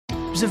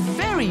was a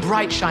very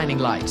bright, shining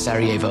light,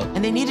 Sarajevo,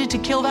 and they needed to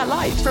kill that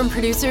light. From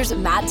producers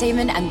Matt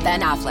Damon and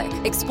Ben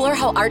Affleck, explore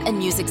how art and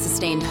music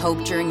sustained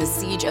hope during the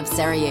siege of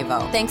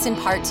Sarajevo, thanks in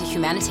part to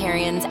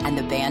humanitarians and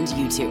the band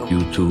U2.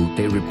 U2,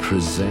 they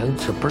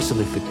represent a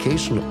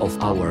personification of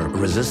our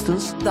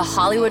resistance. The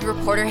Hollywood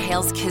Reporter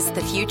hails Kiss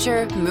the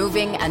Future,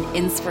 moving and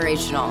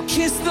inspirational.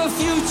 Kiss the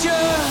future!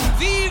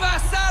 Viva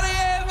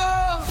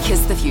Sarajevo!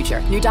 Kiss the Future.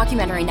 New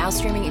documentary now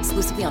streaming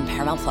exclusively on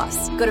Paramount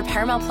Plus. Go to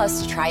Paramount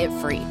Plus to try it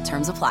free.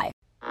 Terms apply.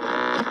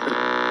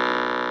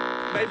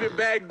 Maybe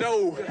back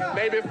door,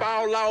 maybe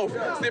fall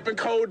off. Sipping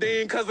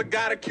codeine cause I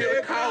gotta kill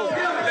a cough.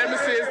 Let me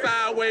sit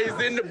sideways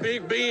in the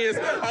big Benz.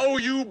 Oh,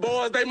 you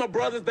boys, they my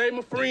brothers, they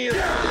my friends.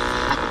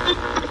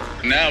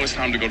 Now it's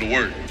time to go to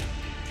work.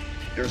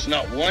 There's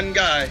not one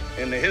guy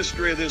in the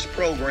history of this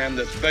program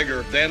that's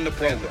bigger than the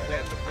program. There's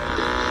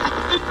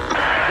the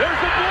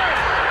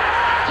blitz.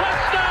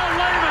 Touchdown,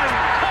 Lehman.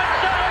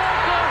 Touchdown,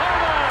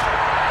 Oklahoma.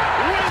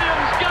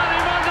 Williams got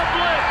him on the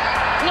blitz.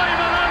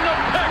 Lehman on the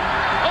pick.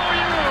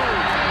 OU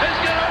is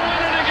going to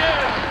win it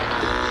again.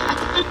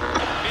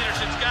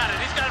 Peterson's got it.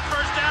 He's got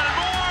first down and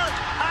more.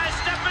 High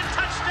stepping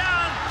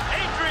touchdown.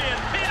 Adrian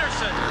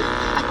Peterson.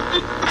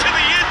 To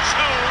the end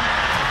zone.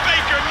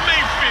 Baker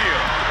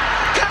Mayfield.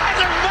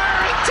 Kyler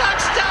Murray,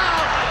 touchdown.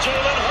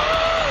 Jalen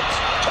Hurts,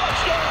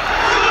 touchdown.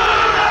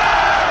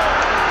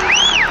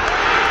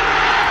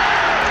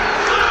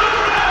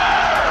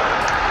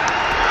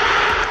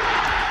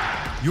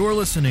 You're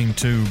listening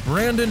to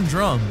Brandon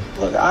Drum.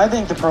 Look, I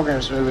think the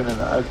program's moving in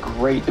a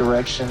great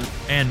direction.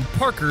 And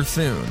Parker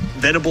Thune.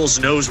 Venables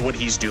knows what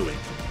he's doing.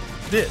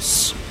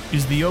 This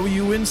is the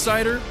OU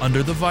Insider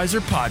Under the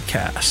Visor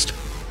podcast.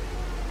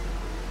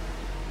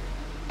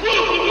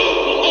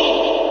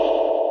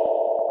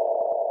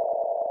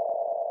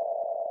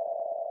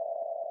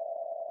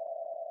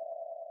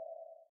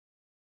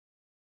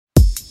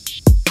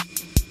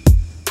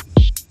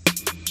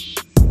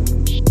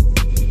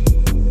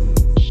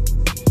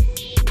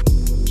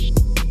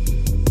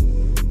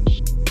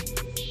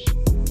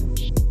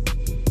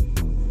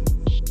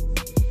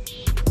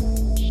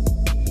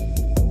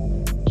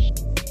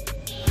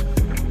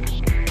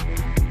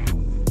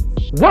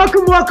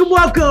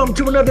 Welcome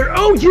to another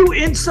OU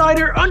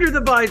Insider Under the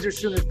Visor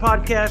Sooners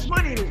podcast.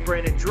 My name is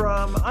Brandon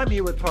Drum. I'm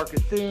here with Parker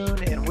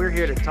Thune, and we're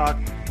here to talk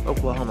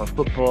Oklahoma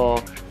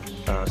football,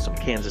 some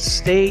Kansas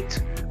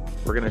State.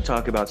 We're going to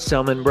talk about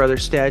Selman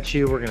Brothers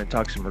statue. We're going to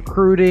talk some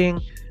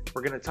recruiting.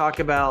 We're going to talk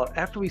about,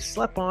 after we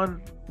slept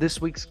on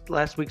last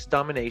week's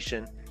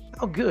domination,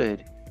 how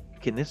good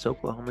can this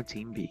Oklahoma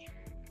team be?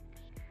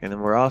 And then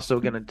we're also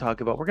going to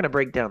talk about, we're going to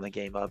break down the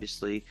game,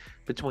 obviously,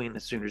 between the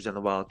Sooners and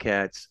the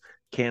Wildcats.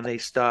 Can they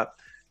stop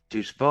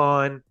Deuce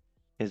Vaughn?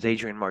 Is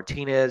Adrian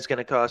Martinez going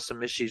to cause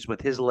some issues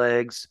with his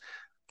legs?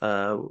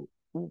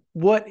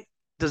 What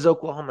does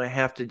Oklahoma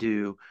have to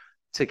do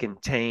to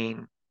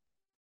contain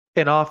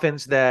an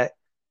offense that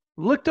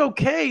looked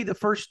okay the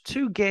first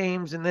two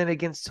games, and then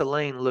against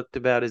Tulane looked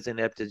about as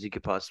inept as you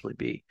could possibly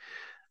be?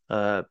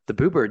 The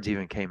Boo Birds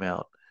even came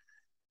out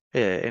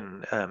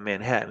in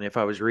Manhattan, if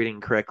I was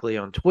reading correctly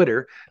on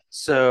Twitter.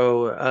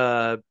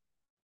 So,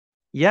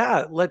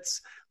 yeah,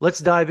 let's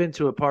dive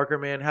into it. Parker,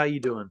 man, how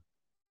you doing?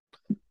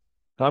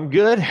 I'm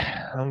good.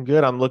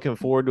 I'm looking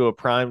forward to a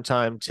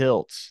primetime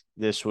tilt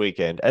this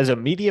weekend. As a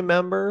media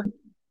member,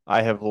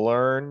 I have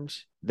learned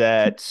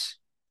that,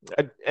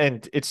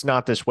 and it's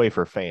not this way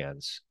for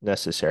fans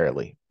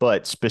necessarily,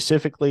 but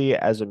specifically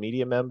as a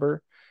media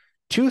member,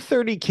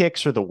 2:30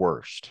 kicks are the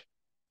worst.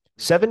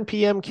 7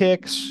 p.m.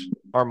 kicks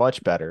are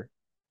much better,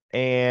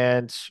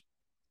 and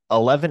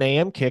 11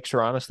 a.m. kicks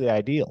are honestly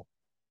ideal,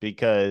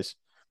 because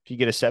if you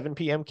get a 7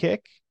 p.m.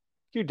 kick,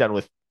 you're done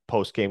with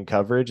post-game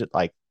coverage at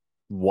like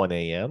 1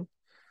 a.m.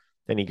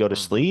 Then you go to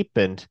sleep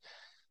and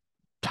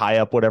tie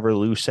up whatever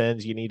loose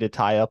ends you need to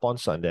tie up on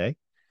Sunday.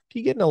 If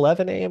you get an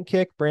 11 a.m.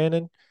 kick,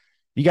 Brandon,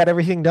 you got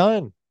everything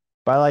done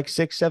by like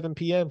 6, 7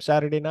 p.m.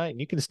 Saturday night, and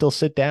you can still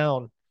sit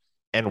down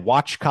and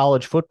watch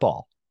college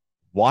football,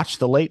 watch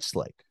the late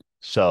slate.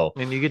 So,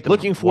 and you get to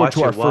looking forward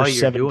to our first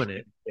 7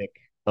 p.m. kick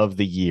of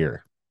the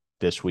year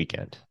this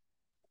weekend.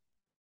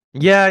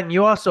 Yeah, and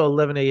you also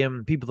 11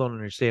 a.m. people don't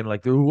understand,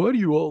 like, why do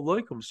you all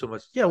like them so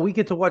much? Yeah, we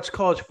get to watch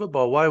college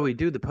football while we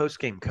do the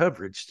post-game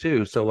coverage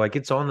too. So, like,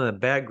 it's on in the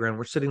background.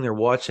 We're sitting there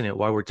watching it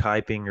while we're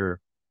typing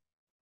or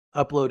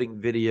uploading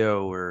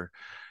video or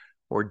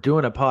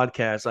doing a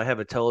podcast. I have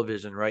a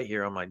television right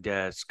here on my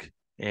desk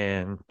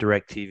and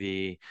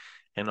DirecTV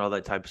and all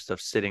that type of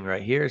stuff sitting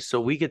right here.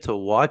 So we get to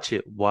watch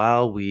it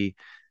while we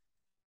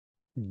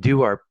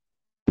do our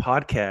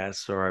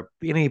podcasts or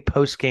any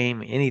post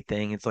game,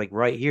 anything. It's like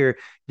right here,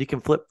 you can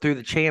flip through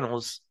the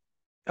channels.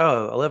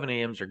 11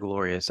 a.m.s are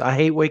glorious. I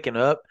hate waking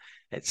up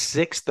at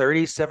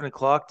 6:30, 7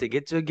 o'clock to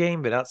get to a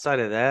game, but outside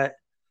of that,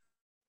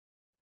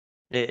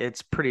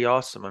 it's pretty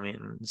awesome. I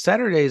mean,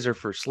 Saturdays are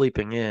for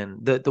sleeping in.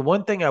 The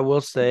one thing I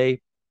will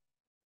say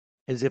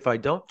is, if I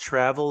don't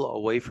travel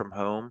away from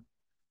home,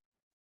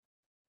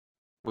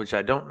 which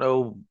I don't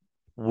know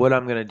what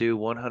I'm going to do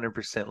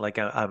 100%. Like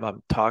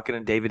I'm talking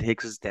to David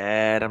Hicks's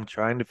dad. I'm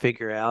trying to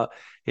figure out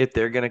if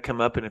they're going to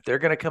come up, and if they're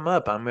going to come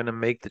up, I'm going to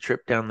make the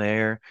trip down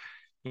there,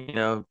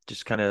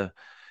 just kind of,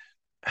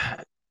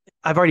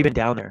 I've already been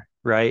down there.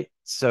 Right.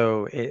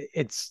 So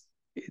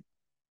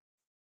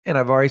and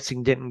I've already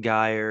seen Denton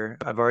Guyer.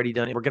 I've already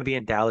done it. We're going to be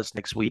in Dallas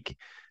next week.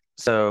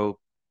 So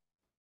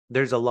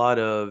there's a lot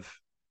of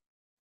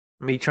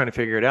me trying to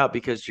figure it out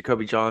because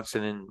Jacoby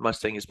Johnson and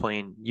Mustang is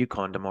playing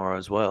UConn tomorrow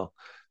as well.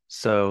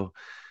 So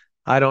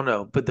I don't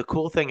know. But the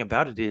cool thing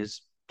about it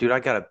is, dude, I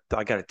got a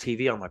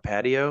TV on my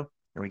patio,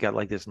 and we got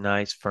like this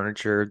nice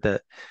furniture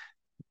that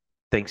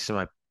thanks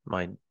to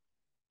my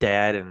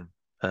dad and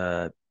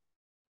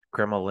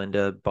Grandma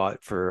Linda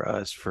bought for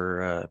us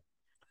for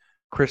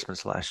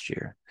Christmas last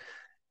year.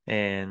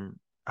 And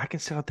I can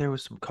sit out there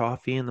with some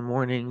coffee in the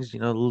mornings,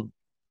 little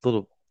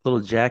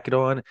jacket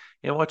on,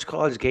 and watch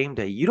College Game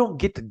Day. You don't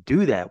get to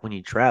do that when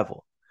you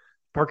travel.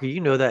 Parker, you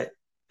know that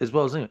as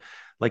well as me.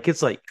 Like,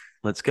 it's like,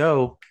 let's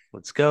go.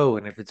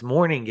 And if it's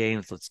morning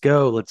games, let's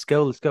go.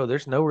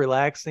 There's no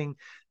relaxing,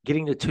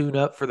 getting to tune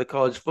up for the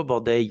college football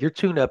day. Your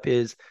tune up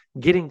is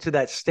getting to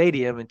that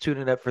stadium and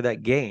tuning up for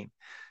that game.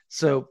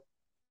 So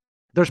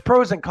there's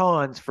pros and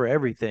cons for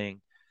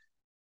everything.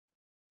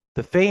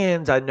 The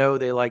fans, I know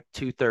they like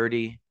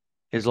 2:30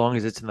 as long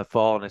as it's in the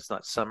fall and it's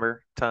not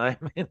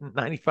summertime and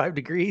 95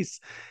 degrees,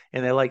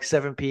 and they like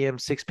 7 p.m.,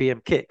 6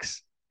 p.m.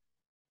 kicks.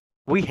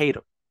 We hate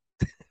them.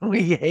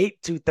 We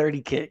hate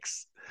 2:30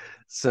 kicks.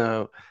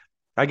 So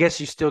I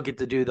guess you still get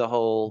to do the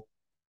whole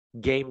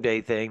game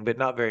day thing, but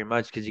not very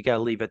much because you got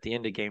to leave at the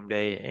end of game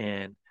day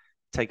and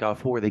take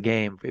off for the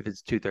game if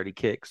it's 2:30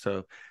 kicks.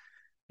 So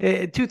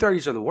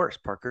 2:30s are the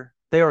worst, Parker.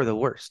 They are the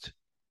worst.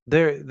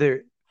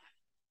 They're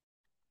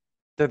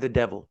the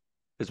devil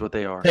is what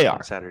they are. They on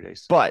are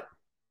Saturdays. But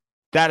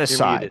that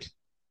aside,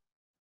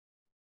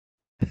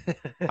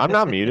 I'm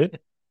not muted.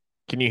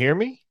 Can you hear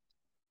me?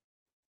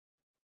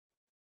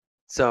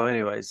 So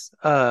anyways,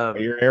 are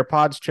your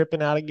AirPods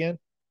tripping out again?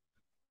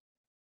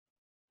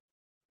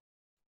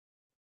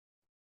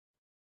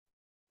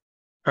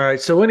 All right.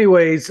 So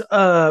anyways,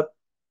 Colin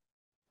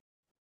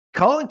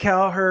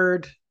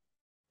Cowherd,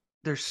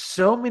 there's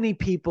so many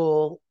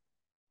people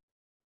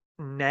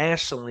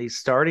nationally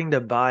starting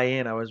to buy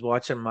in. I was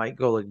watching Mike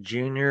Golick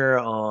Jr.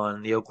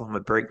 on the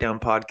Oklahoma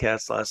Breakdown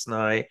podcast last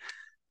night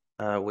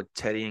with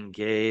Teddy and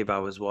Gabe. I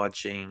was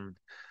watching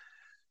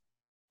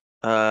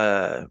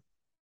Joe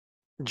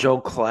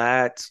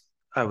Klatt.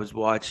 I was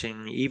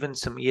watching even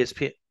some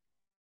ESPN,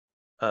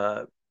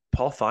 Paul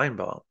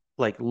Feinbaum,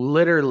 like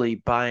literally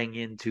buying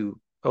into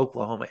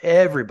Oklahoma.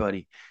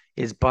 Everybody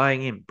is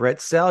buying in. Brett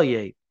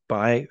Salyer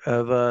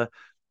of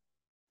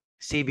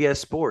CBS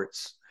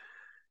Sports,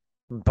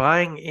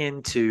 buying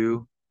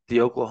into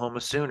the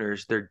Oklahoma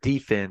Sooners, their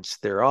defense,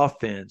 their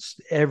offense,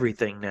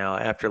 everything now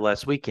after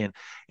last weekend.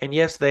 And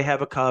yes, they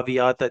have a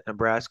caveat that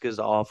Nebraska is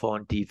awful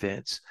on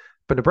defense,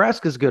 but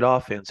Nebraska's good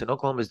offense, and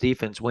Oklahoma's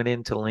defense went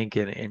into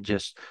Lincoln and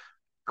just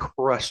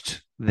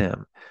crushed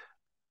them.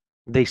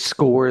 They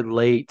scored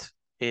late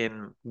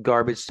in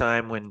garbage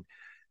time when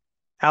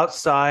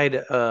outside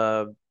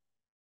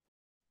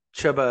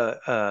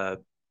Chubba,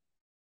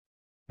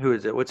 who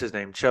is it? What's his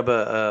name?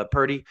 Chubba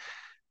Purdy.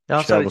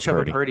 Outside of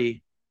Chubba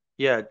Purdy.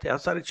 Yeah,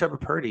 outside of Chubba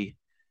Purdy,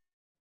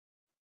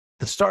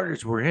 the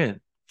starters were in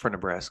for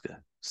Nebraska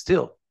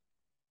still.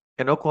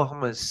 And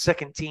Oklahoma's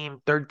second team,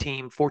 third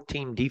team, fourth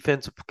team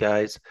defensive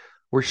guys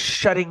were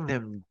shutting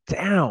them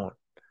down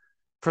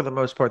for the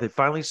most part. They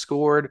finally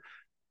scored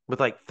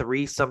with like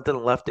 3-something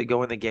left to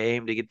go in the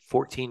game to get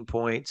 14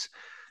 points.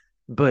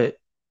 But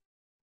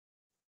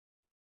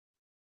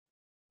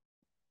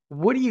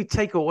what do you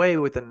take away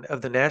of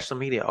the national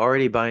media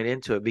already buying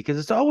into it? Because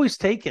it's always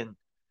taken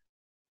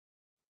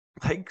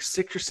like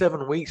 6 or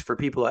 7 weeks for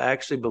people to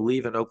actually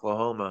believe in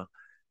Oklahoma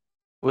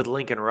with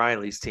Lincoln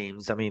Riley's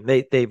teams. I mean,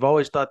 they've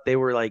always thought they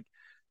were like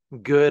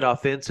good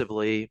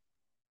offensively,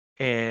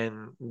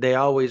 and they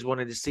always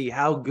wanted to see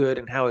how good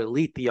and how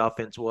elite the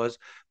offense was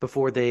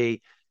before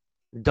they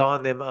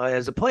donned them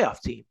as a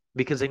playoff team,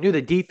 because they knew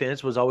the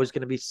defense was always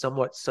going to be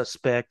somewhat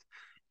suspect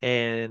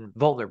and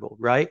vulnerable,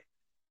 right?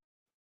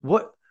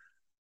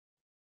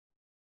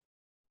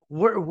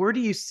 Where do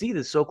you see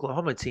this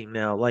Oklahoma team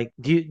now? Like,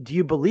 do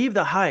you believe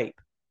the hype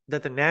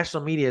that the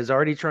national media is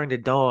already trying to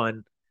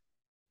don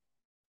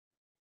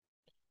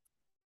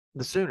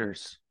the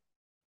Sooners?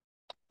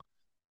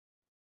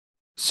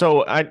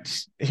 So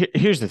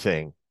here's the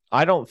thing.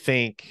 I don't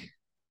think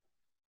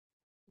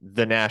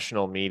the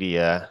national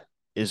media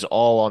is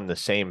all on the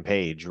same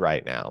page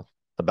right now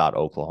about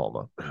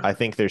Oklahoma. I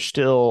think there's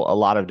still a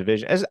lot of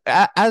division,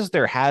 as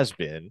there has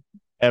been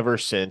ever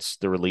since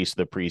the release of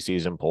the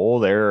preseason poll.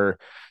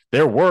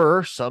 There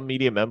were some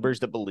media members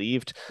that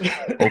believed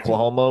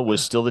Oklahoma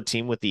was still the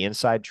team with the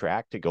inside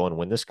track to go and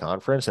win this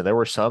conference. And there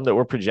were some that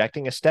were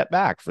projecting a step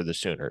back for the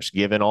Sooners,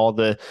 given all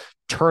the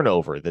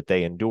turnover that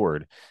they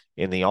endured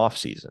in the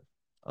offseason.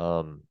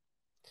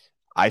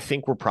 I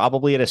think we're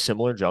probably at a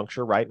similar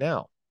juncture right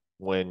now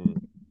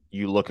when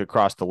you look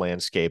across the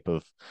landscape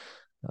of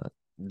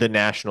the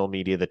national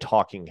media, the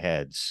talking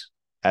heads,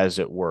 as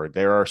it were.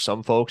 There are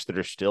some folks that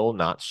are still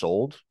not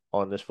sold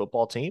on this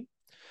football team.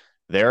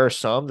 There are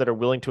some that are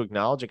willing to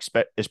acknowledge,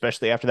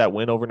 especially after that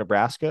win over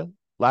Nebraska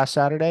last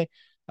Saturday.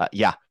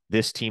 Yeah,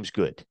 this team's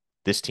good.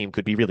 This team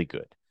could be really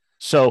good.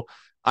 So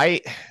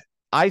I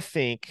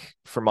think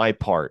for my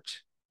part,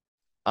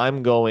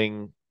 I'm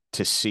going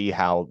to see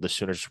how the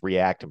Sooners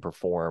react and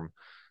perform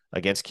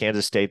against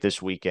Kansas State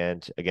this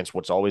weekend, against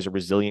what's always a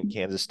resilient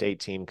Kansas State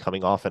team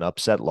coming off an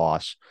upset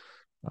loss.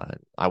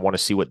 I want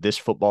to see what this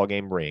football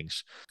game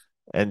brings.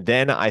 And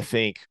then I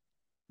think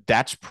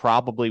that's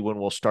probably when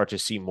we'll start to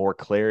see more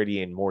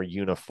clarity and more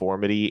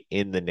uniformity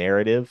in the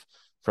narrative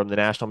from the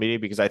national media,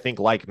 because I think,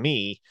 like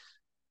me,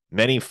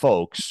 many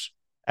folks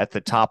at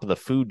the top of the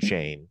food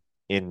chain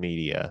in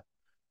media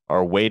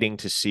are waiting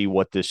to see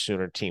what this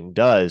Sooner team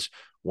does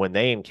when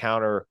they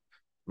encounter,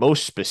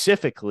 most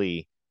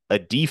specifically, a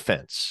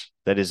defense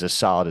that is as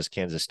solid as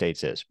Kansas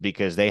State's is,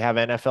 because they have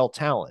NFL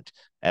talent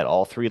at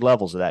all three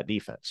levels of that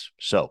defense.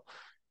 So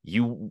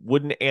you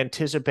wouldn't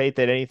anticipate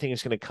that anything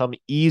is going to come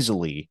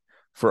easily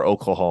for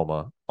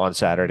Oklahoma on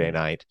Saturday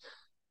night.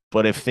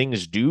 But if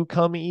things do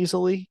come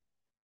easily,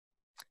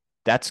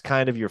 that's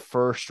kind of your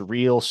first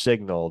real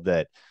signal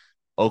that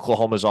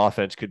Oklahoma's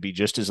offense could be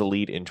just as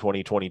elite in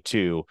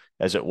 2022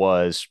 as it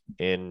was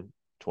in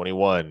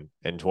 21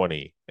 and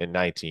 20 and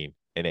 19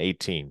 and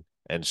 18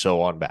 and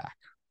so on back.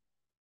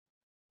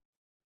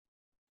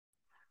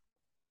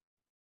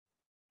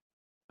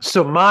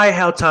 So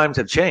how times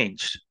have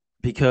changed,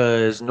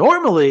 because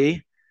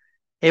normally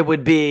it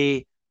would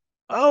be,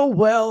 oh,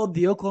 well,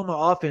 the Oklahoma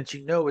offense,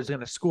 is going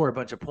to score a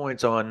bunch of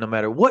points on no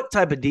matter what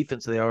type of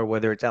defense they are,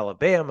 whether it's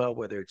Alabama,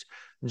 whether it's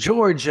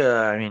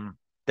Georgia. I mean,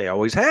 they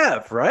always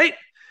have, right?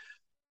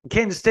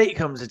 Kansas State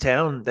comes to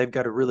town. They've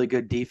got a really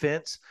good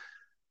defense.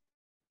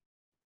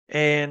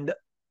 And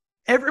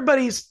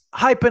everybody's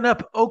hyping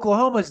up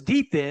Oklahoma's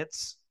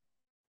defense.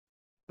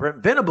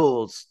 Brent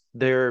Venables,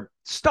 they're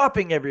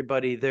stopping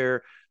everybody.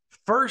 They're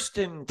first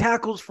in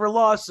tackles for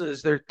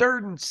losses. They're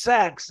third in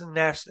sacks in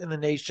the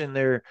nation.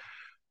 They're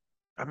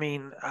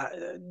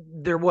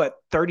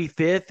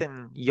 35th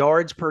in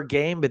yards per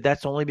game, but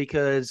that's only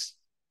because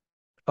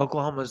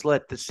Oklahoma's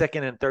let the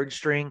second and third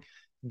string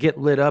get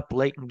lit up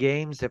late in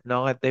games. If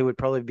not, they would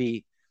probably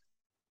be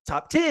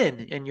top 10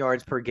 in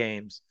yards per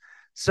games.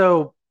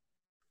 So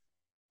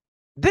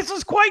this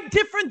is quite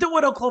different than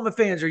what Oklahoma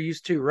fans are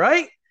used to,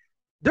 right?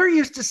 They're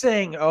used to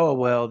saying, oh,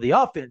 well, the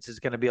offense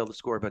is going to be able to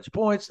score a bunch of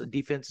points. The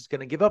defense is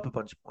going to give up a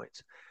bunch of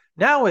points.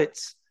 Now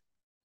is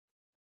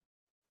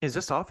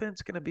this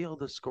offense going to be able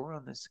to score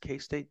on this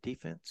K-State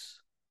defense?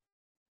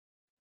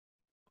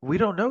 We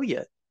don't know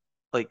yet.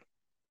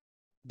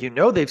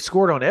 They've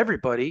scored on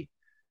everybody,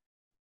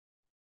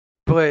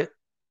 but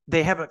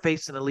they haven't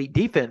faced an elite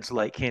defense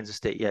like Kansas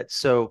State yet.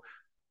 So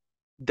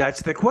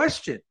that's the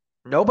question.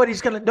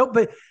 Nobody's questioning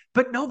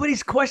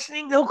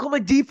the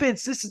Oklahoma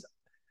defense.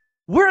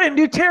 We're in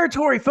new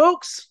territory,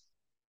 folks.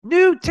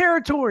 New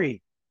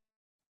territory.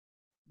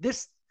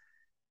 This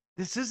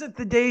isn't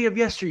the day of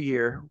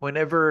yesteryear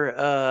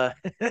whenever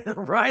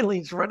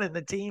Riley's running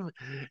the team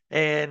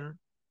and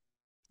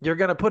you're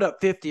going to put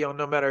up 50 on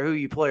no matter who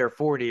you play, or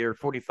 40 or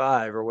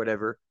 45 or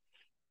whatever.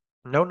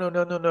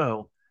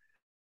 No.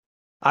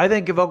 I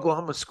think if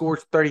Oklahoma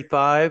scores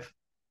 35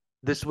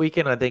 this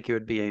weekend, I think it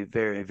would be a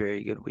very,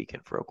 very good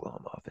weekend for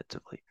Oklahoma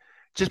offensively.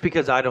 Just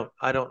because I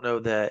don't know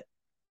that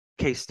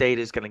K-State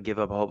is going to give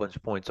up a whole bunch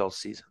of points all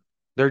season.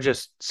 They're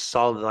just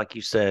solid, like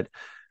you said,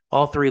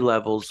 all three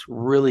levels,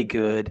 really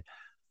good.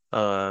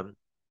 And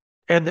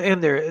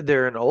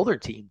they're an older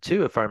team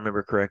too, if I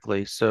remember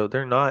correctly. So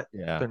they're not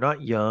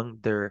young.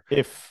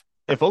 If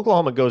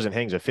Oklahoma goes and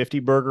hangs a 50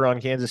 burger on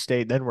Kansas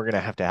State, then we're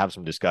going to have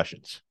some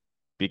discussions,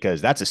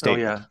 because that's a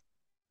statement.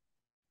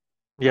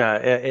 Yeah,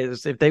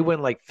 if they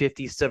win like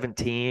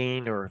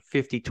 50-17 or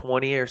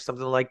 50-20 or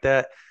something like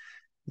that,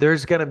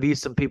 there's going to be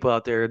some people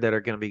out there that are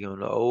going to be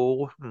going,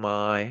 oh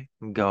my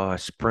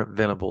gosh, Brent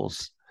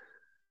Venables.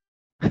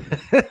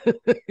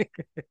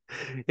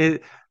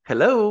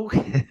 Hello.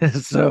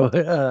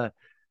 So,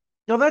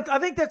 I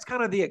think that's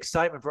kind of the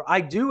excitement I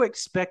do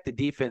expect the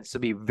defense to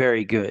be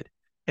very good.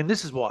 And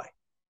this is why.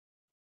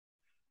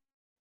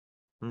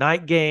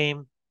 Night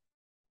game,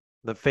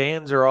 the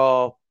fans are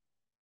all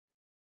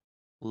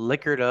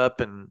liquored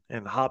up and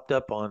hopped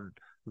up on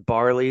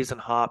barleys and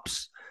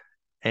hops.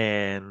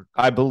 And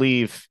I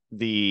believe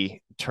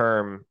the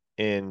term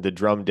in the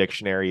Drum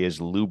Dictionary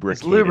is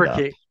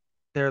lubricated.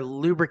 They're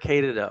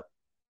lubricated up.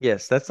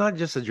 Yes, that's not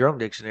just a Drum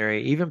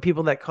Dictionary. Even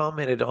people that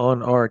commented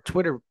on our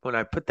Twitter when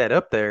I put that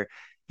up there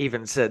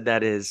even said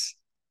that is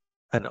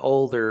an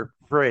older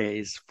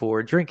phrase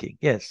for drinking.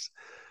 Yes.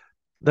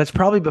 That's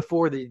probably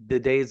before the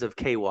days of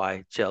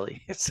KY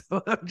jelly.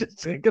 So I'm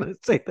just going to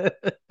say that.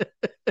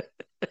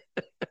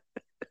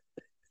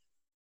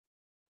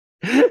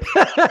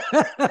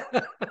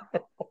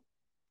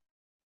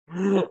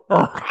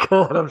 Oh,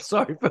 God, I'm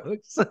sorry,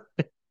 folks.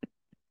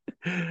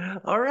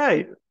 All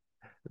right.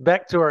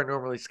 Back to our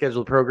normally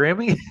scheduled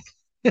programming.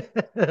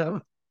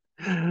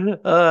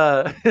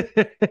 Uh,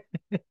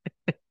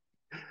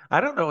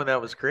 I don't know when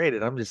that was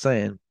created. I'm just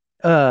saying.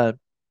 Uh,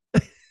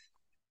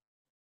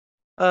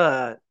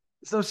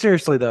 so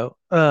seriously though,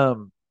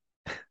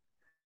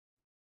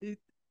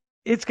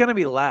 it's going to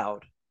be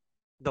loud.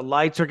 The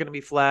lights are going to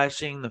be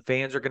flashing. The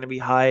fans are going to be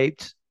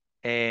hyped,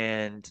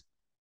 and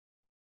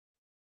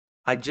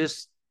I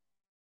just,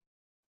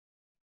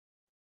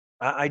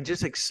 I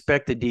just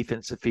expect the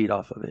defense to feed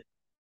off of it.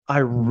 I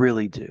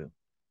really do.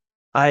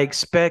 I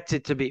expect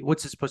it to be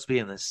what's it supposed to be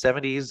in the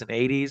 70s and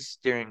 80s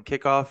during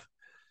kickoff,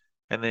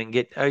 and then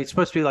it's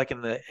supposed to be like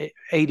in the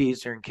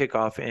 80s during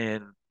kickoff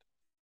and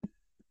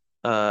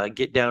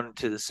get down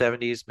to the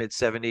 70s, mid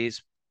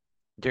 70s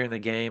during the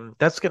game.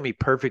 That's going to be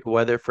perfect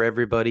weather for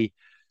everybody.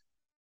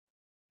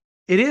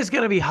 It is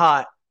going to be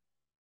hot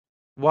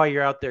while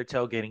you're out there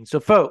tailgating. So,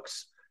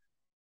 folks,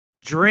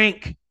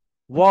 drink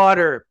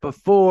water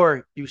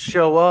before you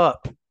show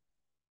up.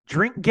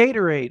 Drink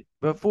Gatorade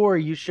before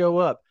you show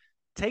up.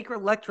 Take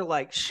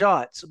electrolyte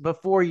shots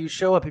before you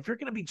show up. If you're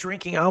going to be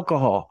drinking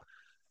alcohol,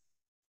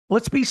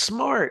 let's be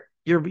smart.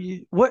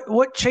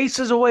 What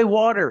chases away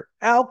water?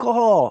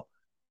 Alcohol.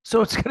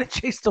 So it's going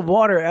to chase the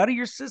water out of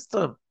your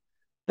system.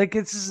 Like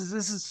this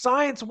is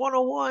science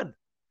 101.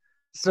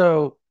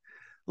 So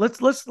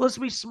let's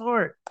be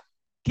smart.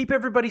 Keep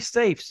everybody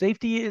safe.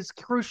 Safety is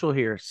crucial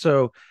here.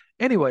 So,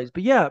 anyways,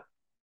 but yeah,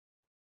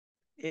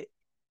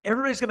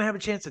 everybody's going to have a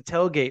chance to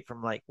tailgate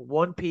from like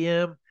 1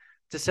 p.m.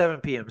 to 7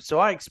 p.m. So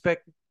I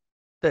expect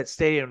that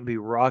stadium to be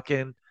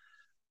rocking.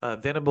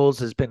 Venables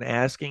has been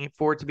asking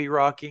for it to be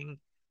rocking,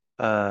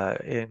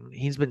 and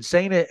he's been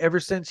saying it ever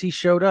since he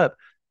showed up.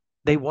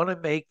 They want to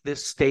make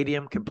this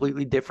stadium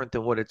completely different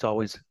than what it's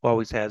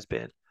always has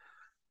been.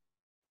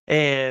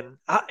 And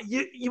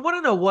you want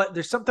to know what?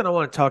 There's something I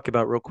want to talk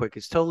about real quick.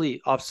 It's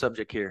totally off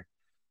subject here.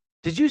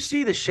 Did you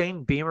see the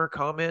Shane Beamer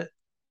comment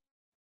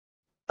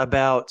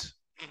about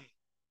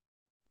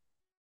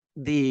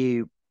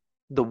the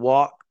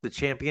walk, the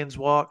Champions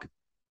Walk,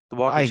 the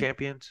Walk of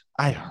Champions?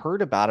 I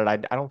heard about it.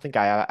 I don't think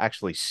I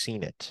actually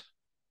seen it.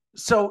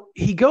 So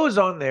he goes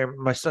on there.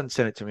 My son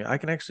sent it to me. I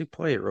can actually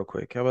play it real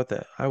quick. How about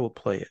that? I will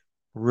play it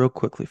real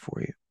quickly for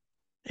you.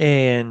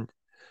 And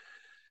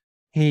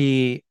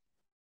he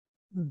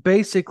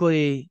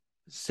basically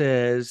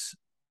says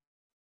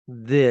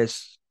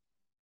this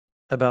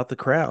about the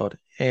crowd.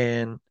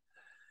 And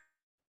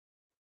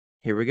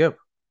here we go.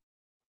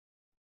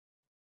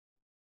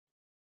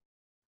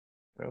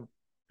 Well,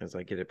 as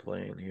I get it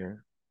playing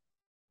here.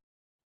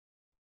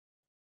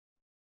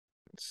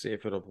 Let's see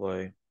if it'll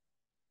play.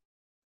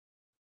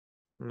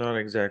 Not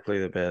exactly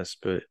the best,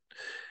 but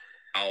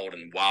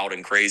wild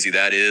and crazy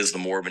that is, the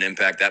more of an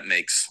impact that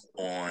makes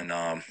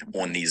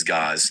on these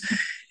guys.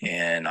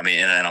 And I mean,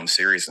 and I'm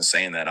serious in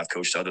saying that. I've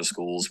coached other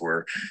schools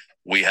where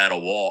we had a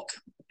walk,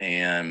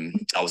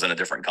 and I was in a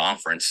different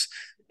conference,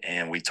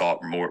 and we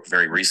talked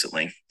very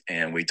recently,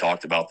 and we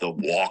talked about the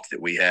walk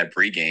that we had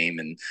pregame,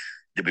 and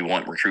did we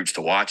want recruits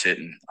to watch it?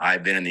 And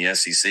I've been in the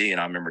SEC, and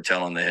I remember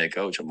telling the head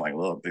coach, I'm like,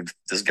 look,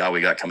 this guy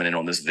we got coming in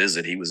on this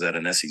visit, he was at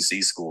an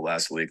SEC school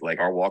last week. Like,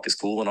 our walk is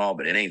cool and all,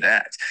 but it ain't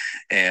that.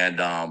 And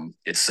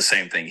it's the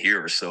same thing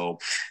here. So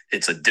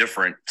it's a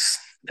different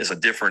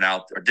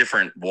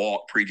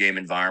walk pregame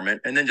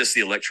environment. And then just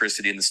the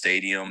electricity in the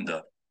stadium,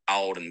 the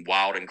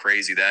wild and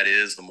crazy that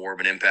is, the more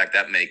of an impact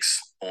that makes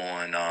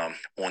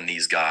on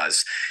these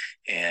guys.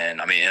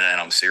 And I mean,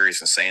 and I'm serious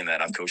in saying that.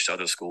 I've coached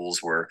other schools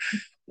where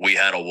we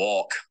had a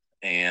walk,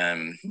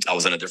 and I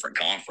was in a different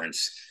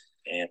conference.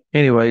 And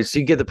anyways,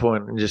 you get the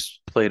point and just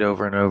play it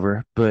over and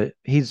over. But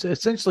he's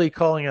essentially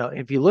calling out.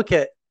 If you look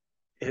at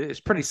it, it's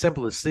pretty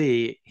simple to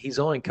see. He's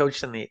only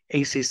coached in the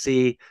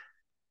ACC,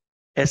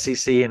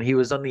 SEC, and he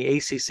was on the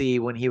ACC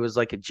when he was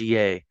like a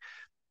GA.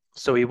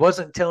 So he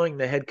wasn't telling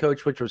the head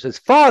coach, which was his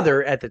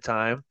father at the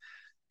time,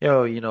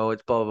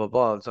 it's blah, blah,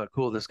 blah. It's not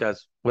cool. This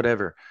guy's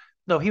whatever.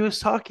 No, he was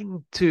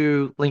talking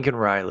to Lincoln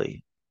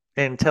Riley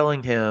and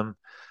telling him,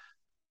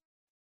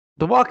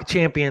 the Walk of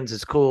Champions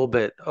is cool,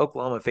 but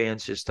Oklahoma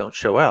fans just don't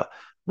show out.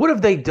 What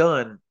have they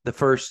done the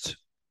first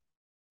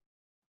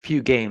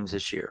few games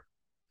this year?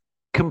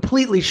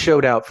 Completely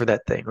showed out for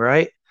that thing,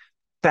 right?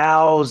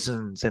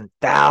 Thousands and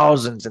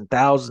thousands and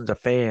thousands of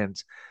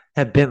fans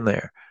have been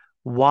there.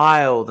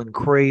 Wild and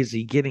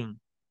crazy,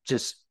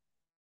 just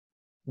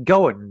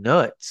going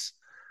nuts.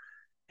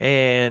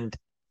 And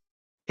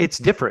it's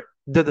different.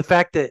 The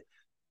fact that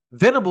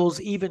Venables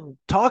even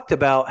talked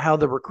about how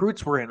the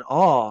recruits were in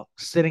awe,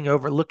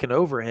 looking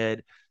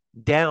overhead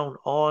down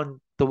on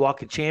the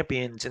Walk of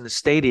Champions in the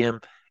stadium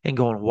and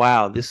going,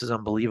 wow, this is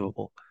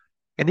unbelievable.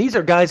 And these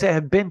are guys that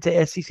have been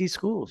to SEC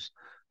schools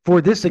for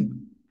this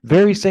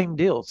very same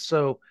deal.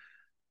 So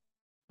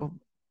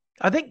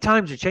I think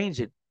times are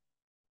changing,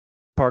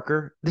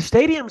 Parker. The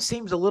stadium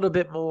seems a little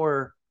bit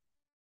more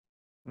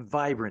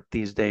vibrant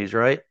these days,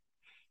 right?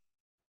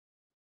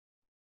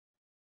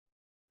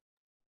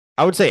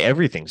 I would say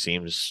everything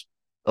seems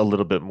a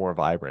little bit more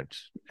vibrant.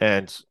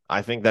 And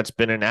I think that's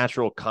been a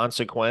natural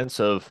consequence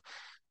of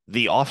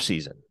the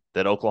offseason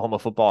that Oklahoma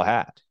football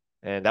had.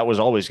 And that was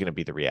always going to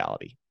be the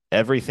reality.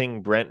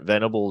 everything Brent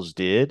Venables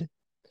did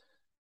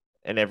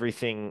and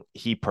everything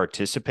he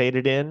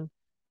participated in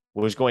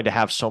was going to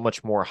have so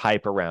much more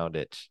hype around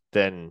it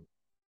than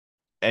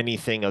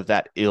anything of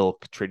that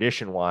ilk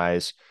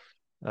tradition-wise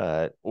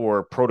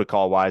or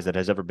protocol-wise that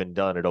has ever been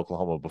done at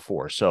Oklahoma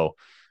before. So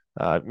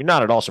you're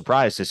not at all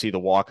surprised to see the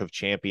Walk of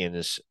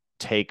Champions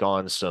take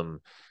on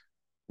some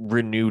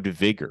renewed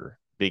vigor,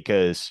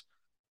 because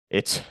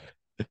it's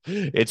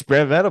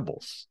Brent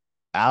Venables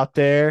out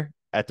there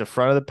at the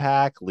front of the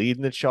pack,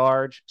 leading the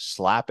charge,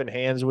 slapping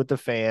hands with the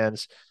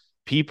fans.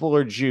 People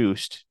are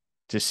juiced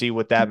to see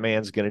what that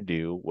man's going to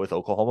do with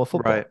Oklahoma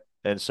football. Right.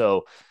 And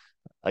so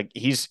like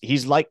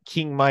he's like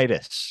King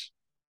Midas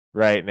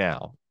right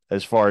now,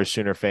 as far as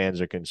Sooner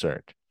fans are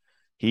concerned.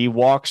 He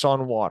walks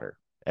on water.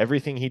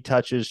 Everything he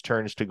touches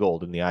turns to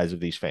gold in the eyes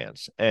of these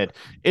fans. And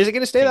is it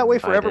going to stay that way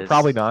forever?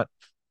 Probably not.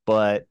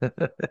 But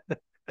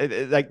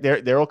like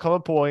there will come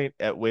a point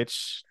at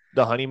which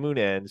the honeymoon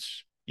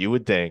ends, you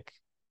would think.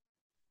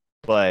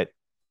 But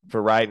for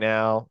right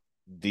now,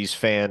 these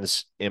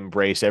fans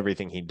embrace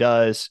everything he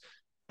does,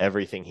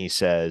 everything he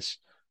says,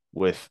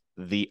 with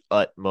the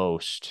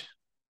utmost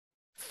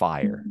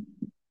fire.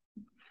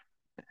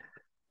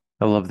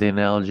 I love the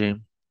analogy.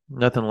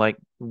 Nothing like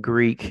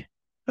Greek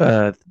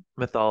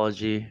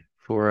mythology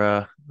for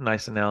a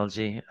nice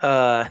analogy.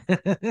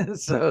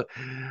 So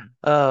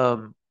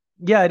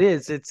yeah, it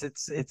is.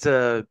 It's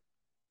a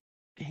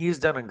he's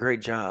done a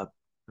great job,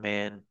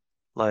 man.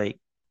 Like,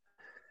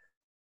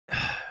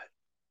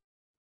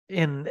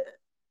 and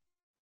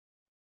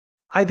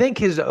I think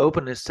his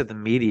openness to the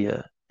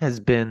media has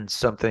been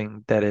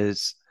something that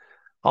has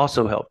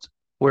also helped.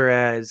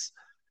 Whereas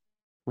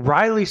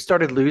Riley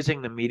started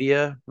losing the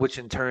media, which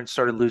in turn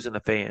started losing the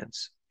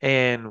fans.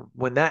 And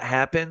when that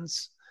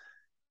happens,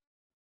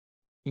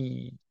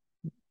 he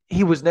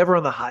was never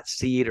on the hot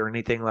seat or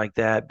anything like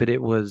that, but he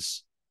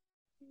wasn't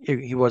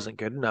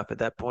good enough at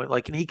that point.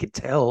 Like, and he could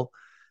tell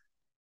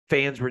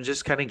fans were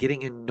just kind of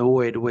getting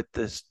annoyed with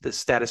the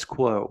status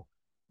quo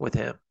with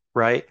him,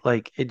 right?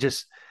 Like it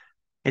just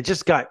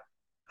got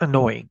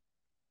annoying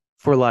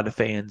for a lot of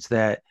fans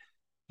that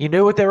you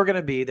knew what they were going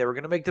to be. They were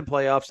going to make the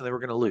playoffs and they were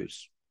going to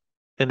lose.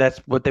 And that's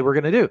what they were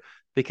going to do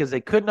because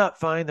they could not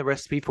find the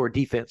recipe for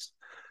defense.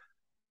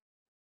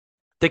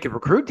 They could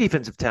recruit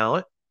defensive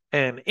talent,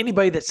 and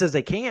anybody that says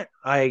they can't,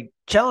 I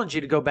challenge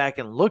you to go back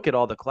and look at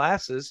all the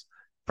classes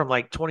from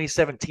like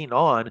 2017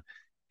 on.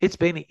 It's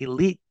been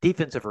elite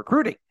defensive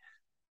recruiting,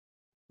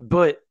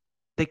 but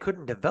they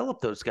couldn't develop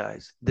those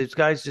guys. Those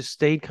guys just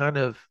stayed kind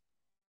of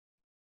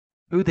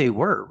who they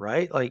were,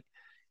 right? Like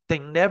they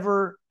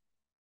never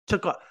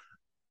took off.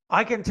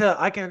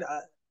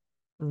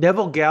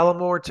 Neville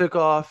Gallimore took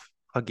off.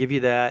 I'll give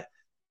you that.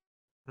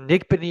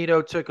 Nick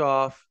Benito took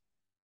off.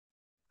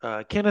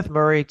 Kenneth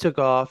Murray took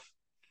off.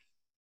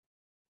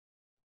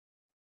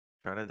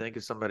 Trying to think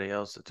of somebody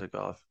else that took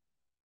off.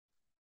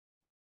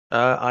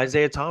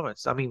 Isaiah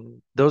Thomas. I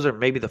mean, those are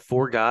maybe the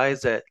four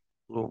guys that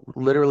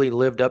literally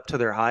lived up to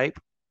their hype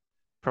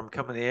from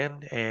coming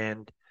in,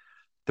 and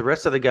the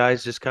rest of the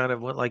guys just kind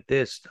of went like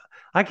this.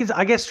 I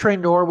guess Trey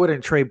Norwood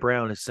and Trey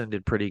Brown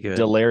ascended pretty good.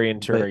 Delarian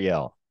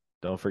Turner-Yell.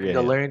 Don't forget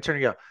Delarian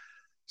Turner-Yell.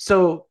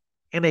 So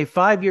in a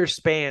 5-year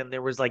span,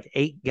 there was like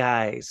 8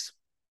 guys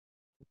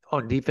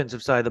on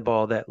defensive side of the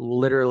ball that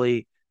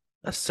literally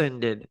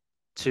ascended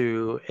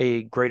to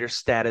a greater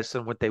status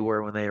than what they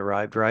were when they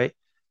arrived, right?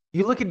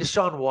 You look at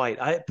Deshaun White,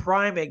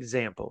 prime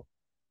example.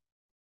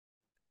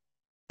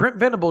 Brent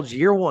Venables,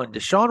 year one,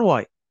 Deshaun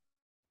White.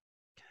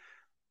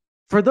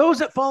 For those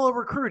that follow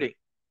recruiting,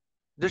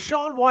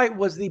 Deshaun White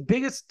was the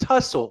biggest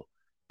tussle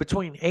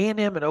between A&M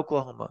and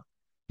Oklahoma.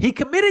 He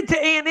committed to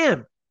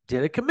A&M,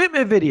 did a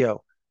commitment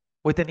video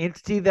with an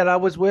entity that I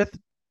was with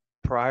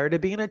prior to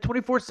being at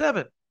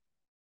 24/7.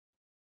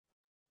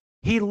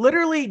 He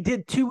literally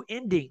did 2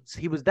 endings.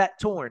 He was that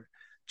torn.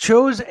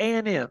 Chose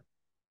A&M,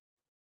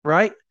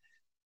 right?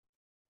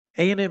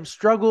 A&M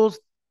struggles.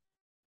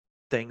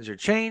 Things are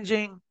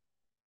changing.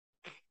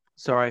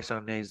 Sorry, I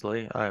sound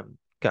nasally. I've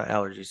got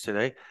allergies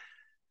today.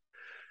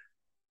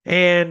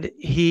 And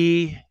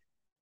he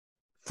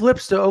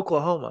flips to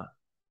Oklahoma.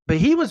 But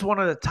he was one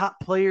of the top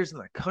players in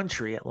the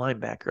country at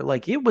linebacker.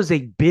 Like, it was a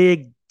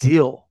big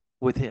deal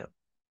with him.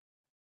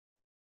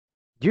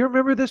 Do you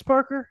remember this,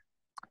 Parker?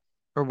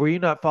 Or were you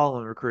not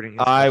following recruiting?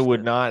 I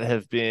would not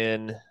have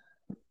been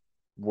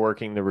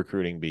working the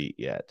recruiting beat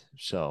yet.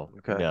 So,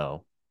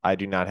 no, I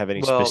do not have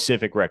any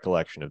specific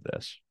recollection of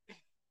this.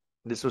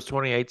 This was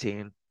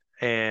 2018.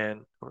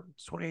 And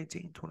it's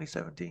 2018,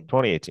 2017?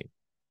 2018.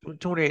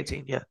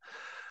 2018, yeah.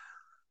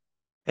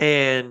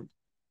 And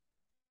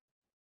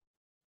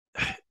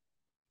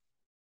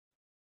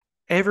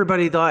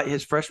everybody thought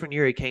his freshman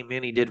year he came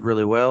in, he did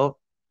really well.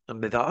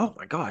 And they thought, oh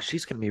my gosh,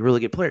 he's going to be a really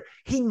good player.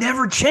 He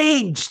never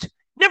changed.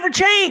 Never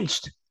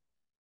changed.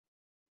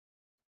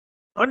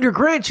 Under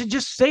Grinch, it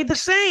just stayed the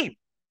same.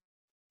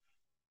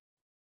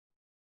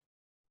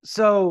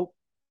 So,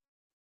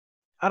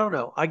 I don't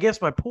know. I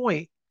guess my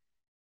point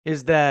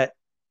is that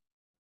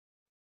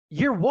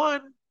year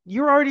one,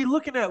 you're already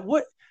looking at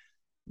what,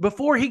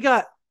 before he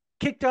got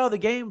kicked out of the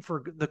game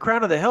for the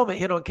crown of the helmet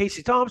hit on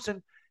Casey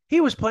Thompson,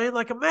 he was playing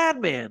like a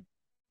madman.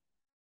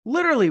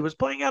 Literally was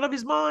playing out of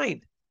his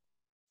mind.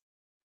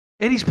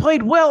 And he's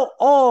played well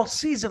all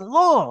season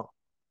long.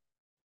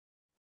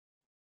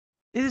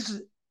 It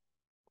is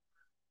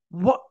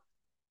what?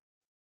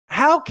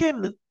 How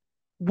can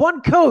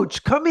one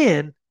coach come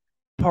in,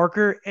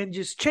 Parker, and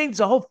just change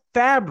the whole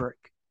fabric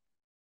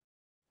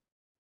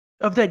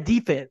of that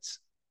defense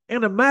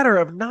in a matter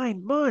of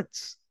 9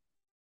 months?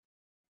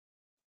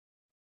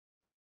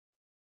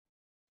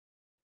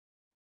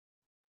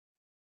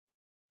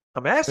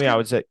 I'm asking. I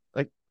would say,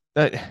 like,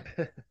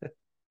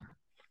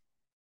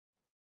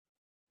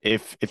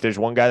 if there's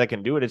one guy that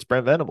can do it, it's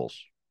Brent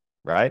Venables,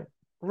 right?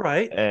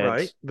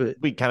 Right. But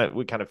we kind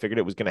of figured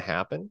it was going to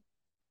happen.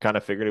 Kind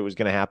of figured it was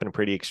going to happen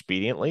pretty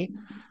expediently.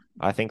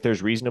 I think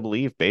there's reason to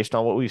believe, based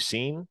on what we've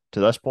seen to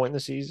this point in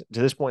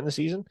the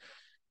season,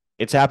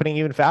 it's happening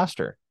even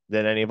faster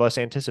than any of us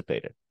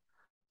anticipated.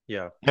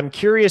 Yeah. I'm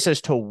curious as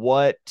to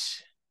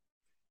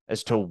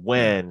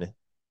when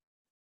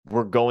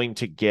we're going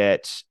to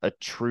get a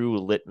true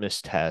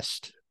litmus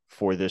test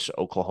for this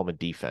Oklahoma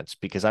defense,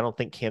 because I don't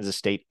think Kansas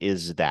State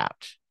is that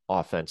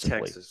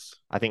offensively. Texas.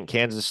 I think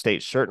Kansas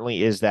State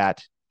certainly is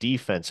that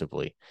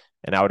defensively.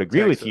 And I would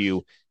agree with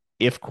you,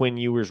 if Quinn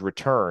Ewers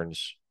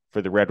returns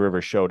for the Red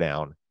River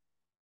Showdown,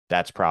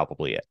 that's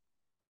probably it.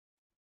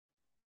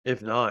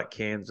 If not,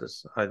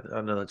 Kansas. I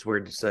know that's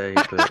weird to say,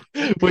 but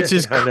which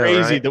is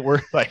crazy that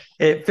we're like,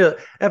 it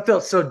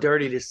felt so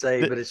dirty to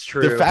say, but it's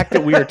true. The fact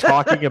that we are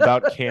talking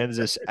about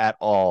Kansas at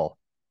all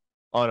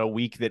on a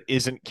week that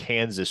isn't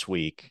Kansas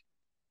week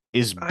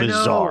is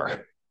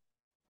bizarre.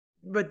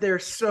 But they're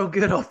so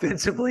good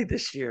offensively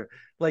this year.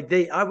 Like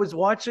I was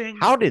watching.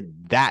 How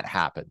did that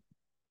happen?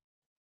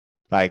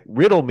 Like,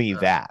 riddle me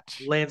that.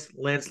 Lance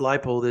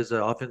Leipold is an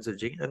offensive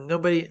genius, and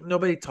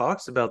nobody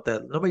talks about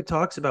that. Nobody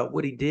talks about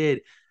what he did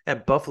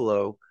at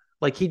Buffalo.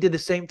 Like, he did the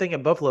same thing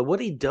at Buffalo.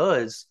 What he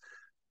does,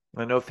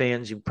 I know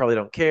fans, you probably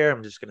don't care.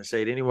 I'm just going to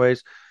say it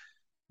anyways.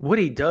 What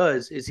he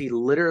does is he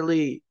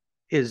literally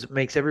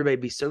makes everybody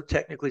be so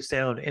technically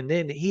sound, and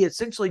then he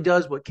essentially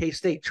does what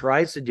K-State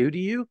tries to do to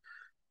you,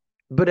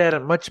 but at a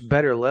much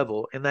better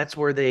level, and that's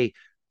where they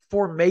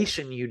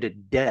formation you to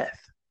death.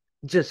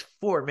 Just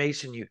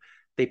formation you.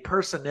 They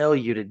personnel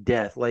you to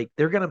death. Like,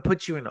 they're going to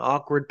put you in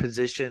awkward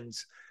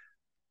positions.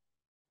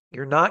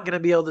 You're not going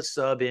to be able to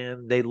sub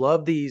in. They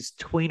love these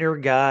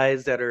tweener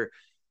guys that are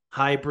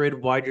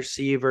hybrid wide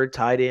receiver,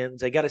 tight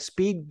ends. They got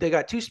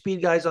two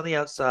speed guys on the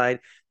outside.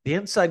 The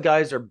inside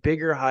guys are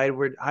bigger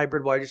hybrid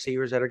wide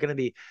receivers that are going to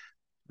be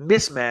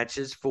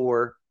mismatches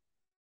for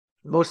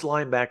most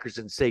linebackers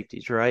and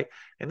safeties, right?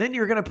 And then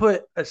you're going to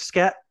put a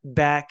scat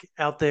back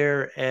out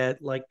there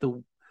at like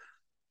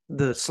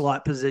the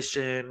slot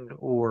position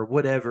or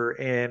whatever,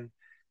 and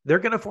they're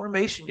going to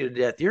formation you to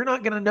death. You're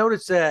not going to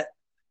notice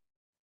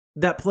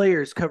that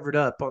player is covered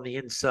up on the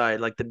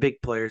inside, like the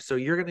big players. So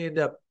you're going to end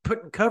up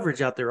putting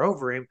coverage out there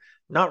over him,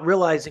 not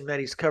realizing that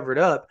he's covered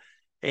up,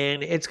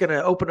 and it's going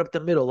to open up the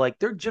middle. Like,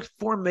 they're just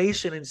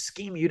formation and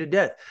scheme you to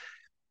death.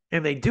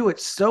 And they do it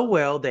so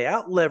well. They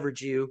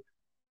out-leverage you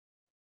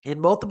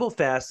in multiple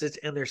facets,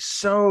 and they're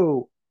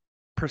so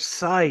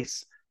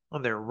precise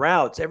on their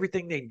routes.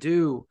 Everything they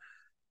do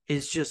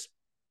is just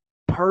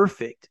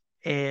perfect.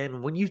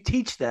 And when you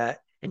teach that,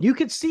 and you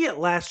could see it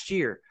last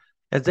year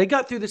as they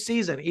got through the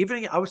season,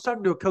 even I was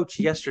talking to a coach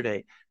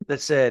yesterday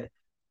that said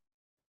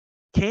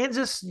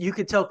Kansas, you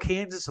could tell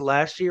Kansas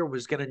last year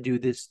was going to do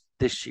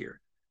this year.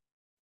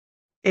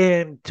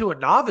 And to a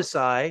novice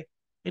eye,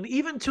 and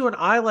even to an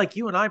eye like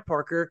you and I,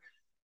 Parker,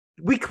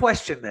 we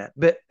question that.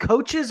 But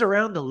coaches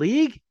around the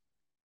league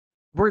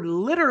were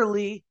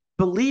literally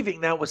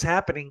believing that was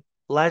happening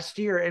last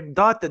year and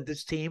thought that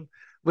this team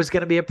was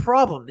going to be a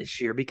problem this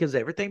year because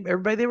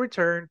everybody they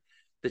returned,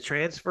 the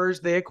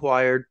transfers they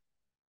acquired,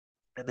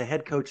 and the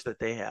head coach that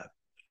they have.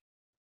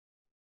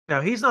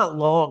 Now, he's not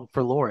long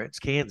for Lawrence,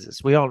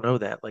 Kansas. We all know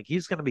that. Like,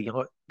 he's going to be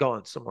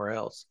gone somewhere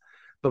else.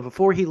 But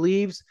before he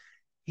leaves,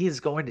 he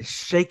is going to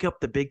shake up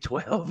the Big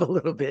 12 a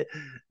little bit.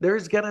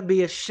 There's going to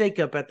be a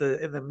shakeup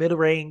in the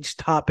mid-range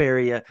top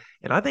area.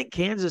 And I think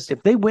Kansas,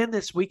 if they win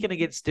this weekend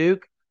against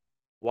Duke,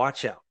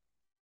 watch out.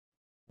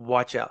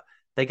 Watch out.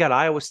 They got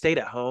Iowa State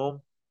at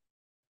home.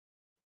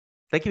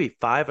 They could be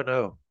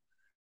 5-0.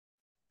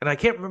 And I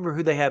can't remember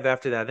who they have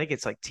after that. I think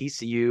it's like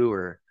TCU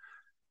or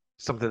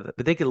something.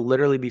 But they could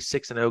literally be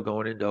 6-0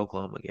 going into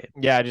Oklahoma game.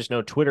 Yeah, I just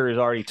know Twitter is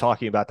already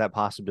talking about that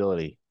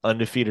possibility.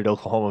 Undefeated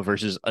Oklahoma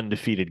versus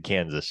undefeated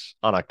Kansas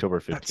on October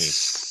 15th. That's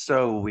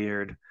so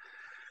weird.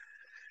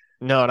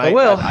 No, and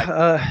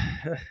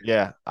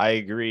I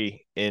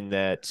agree in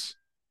that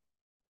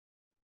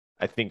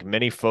I think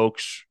many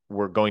folks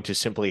were going to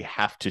simply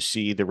have to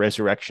see the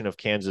resurrection of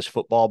Kansas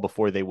football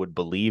before they would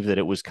believe that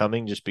it was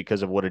coming, just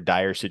because of what a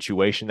dire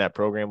situation that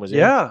program was in.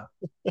 Yeah.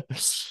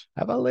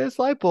 How about Lance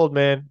Leipold,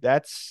 man?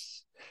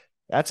 That's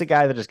a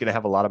guy that is going to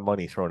have a lot of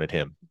money thrown at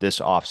him this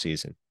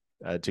offseason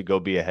to go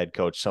be a head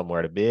coach somewhere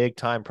at a big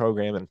time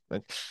program.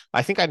 And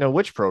I think I know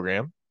which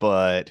program,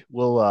 but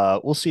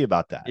we'll see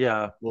about that.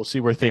 Yeah. We'll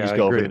see where things I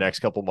go agree. for the next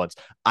couple months.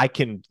 I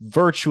can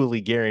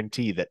virtually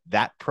guarantee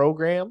that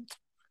program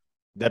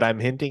that I'm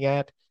hinting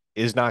at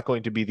is not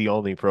going to be the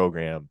only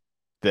program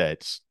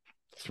that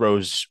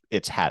throws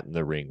its hat in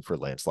the ring for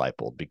Lance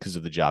Leipold because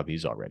of the job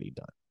he's already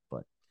done.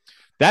 But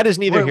that is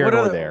neither here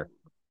nor there.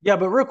 Yeah,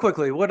 but real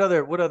quickly, what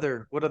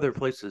other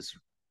places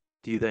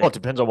do you think? Well, it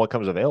depends on what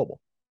comes available.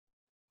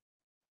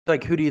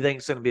 Like, who do you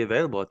think is going to be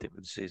available at the end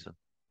of the season?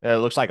 It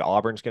looks like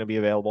Auburn's going to be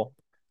available.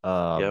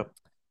 Yeah.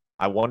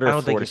 I wonder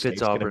if Florida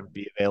State's going to Auburn.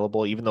 be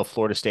available, even though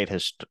Florida State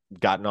has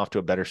gotten off to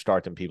a better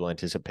start than people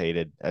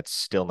anticipated. That's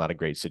still not a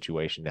great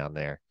situation down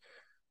there.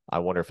 I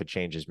wonder if a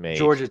change is made.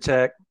 Georgia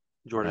Tech,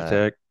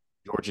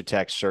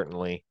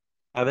 certainly.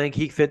 I think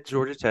he fits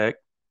Georgia Tech.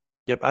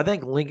 Yep, I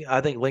think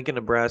Lincoln,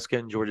 Nebraska,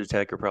 and Georgia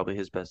Tech are probably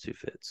his best two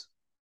fits.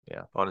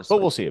 Yeah, honestly,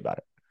 but we'll see about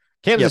it.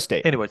 Kansas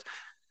State. Anyways,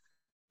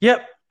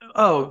 yep.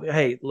 Oh,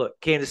 hey, look,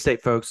 Kansas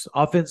State folks.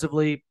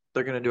 Offensively,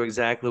 they're going to do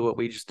exactly what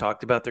we just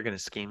talked about. They're going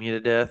to scheme you to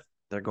death.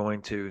 They're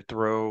going to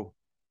throw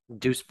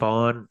Deuce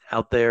Vaughn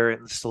out there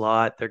in the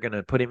slot. They're going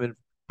to put him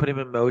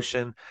in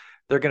motion.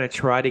 They're going to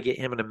try to get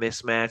him in a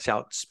mismatch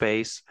out in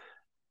space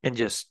and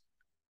just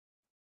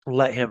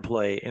let him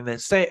play. And then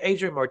say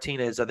Adrian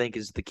Martinez, I think,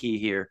 is the key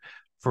here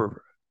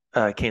for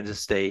Kansas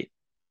State.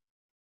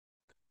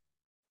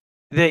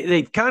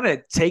 They've kind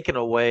of taken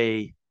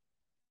away,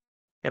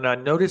 and I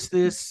noticed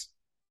this,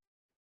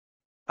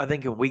 I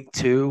think, in week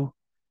 2,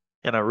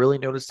 and I really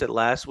noticed it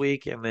last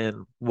week. And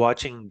then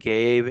watching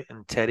Gabe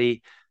and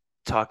Teddy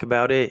talk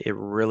about it, it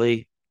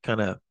really kind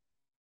of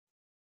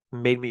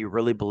made me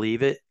really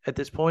believe it at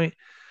this point.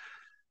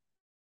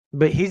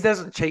 But he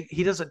doesn't take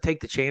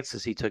the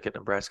chances he took at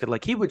Nebraska.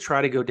 Like, he would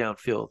try to go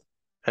downfield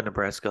at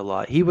Nebraska a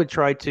lot. He would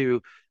try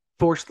to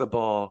force the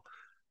ball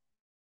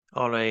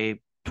on a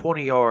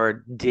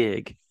 20-yard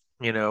dig.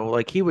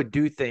 Like, he would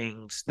do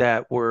things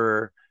that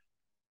were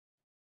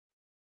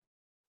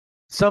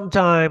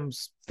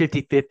sometimes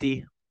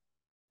 50-50.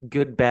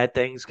 Good, bad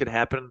things could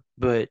happen,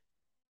 but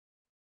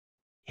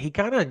he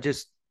kind of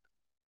just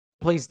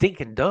plays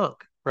dink and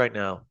dunk right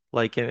now.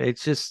 Like,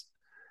 it's just,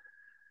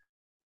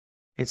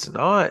 it's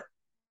not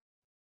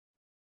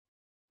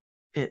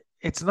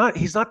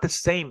he's not the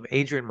same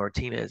Adrian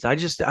Martinez.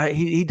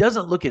 He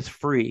doesn't look as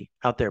free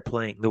out there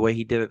playing the way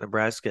he did at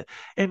Nebraska.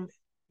 And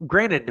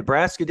granted,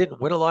 Nebraska didn't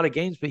win a lot of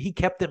games, but he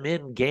kept them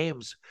in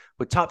games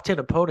with top 10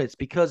 opponents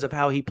because of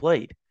how he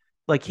played.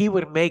 Like, he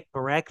would make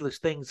miraculous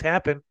things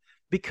happen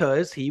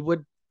because he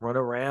would run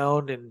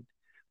around and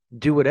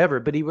do whatever,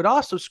 but he would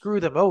also screw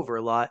them over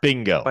a lot.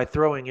 Bingo. By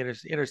throwing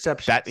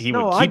interceptions. That he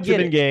would keep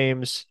them in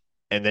games,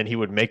 and then he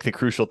would make the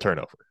crucial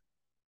turnover.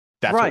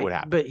 That's what would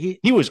happen. But he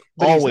was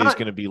always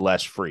going to be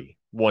less free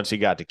once he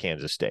got to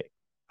Kansas State.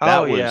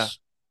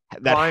 That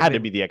had to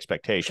be the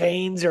expectation.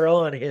 Chains are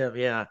on him,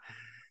 yeah.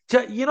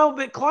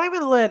 But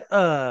Kleiman let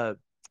oh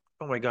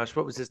my gosh,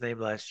 what was his name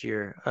last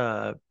year?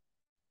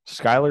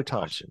 Skylar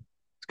Thompson.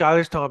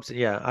 Skylar Thompson,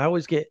 yeah. I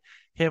always get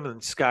him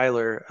and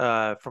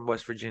Skylar from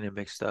West Virginia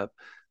mixed up.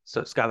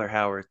 So Skylar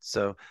Howard.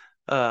 So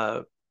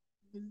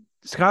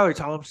Skylar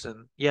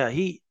Thompson, yeah,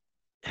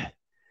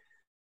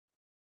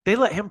 they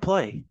let him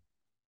play.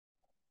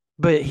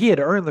 But he had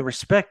earned the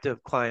respect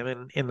of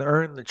Kleiman and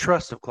earned the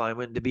trust of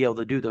Kleiman to be able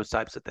to do those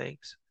types of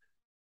things.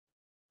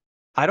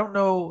 I don't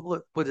know.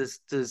 Look,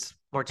 does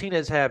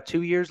Martinez have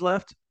 2 years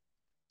left?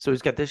 So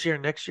he's got this year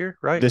and next year,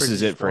 right? This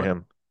is it for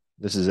him.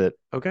 This is it.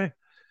 Okay.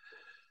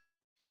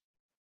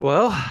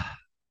 Well,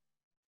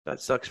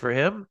 that sucks for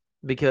him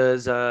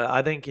because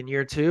I think in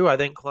year 2, I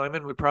think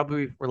Kleiman would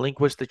probably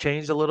relinquish the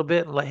chains a little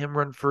bit and let him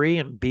run free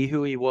and be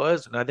who he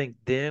was. And I think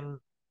then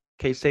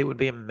K-State would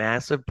be a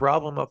massive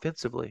problem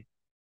offensively.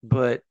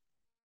 But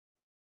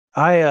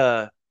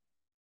I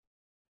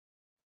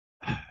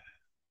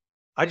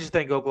just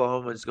think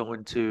Oklahoma is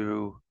going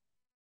to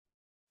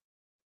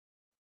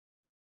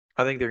 –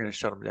 I think they're going to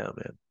shut them down,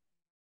 man.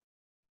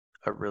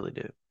 I really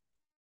do.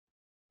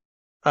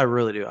 I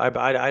really do.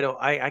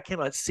 I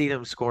cannot see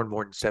them scoring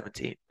more than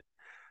 17.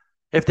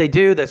 If they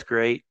do, that's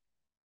great.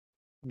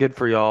 Good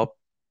for y'all.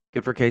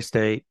 Good for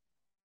K-State.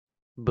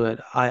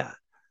 But I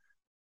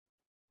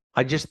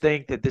just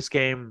think that this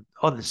game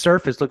on the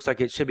surface looks like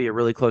it should be a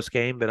really close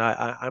game, but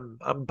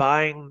I'm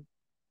buying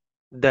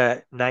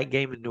that night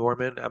game in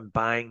Norman. I'm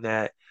buying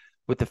that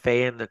with the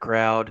fan, the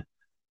crowd.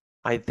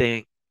 I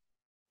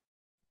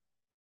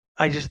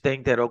just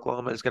think that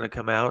Oklahoma is going to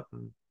come out,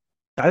 and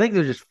I think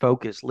they're just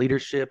focused,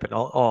 leadership and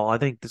all. I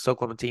think this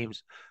Oklahoma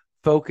team's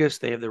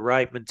focused. They have the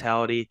right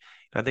mentality.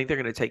 And I think they're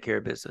going to take care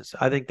of business.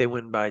 I think they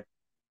win by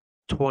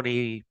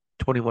 20,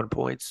 21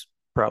 points,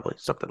 probably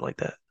something like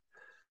that.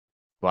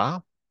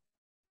 Wow.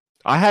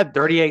 I had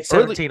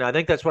 38-17. I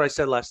think that's what I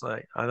said last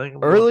night. I think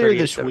earlier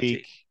this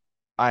week,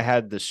 I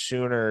had the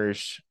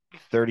Sooners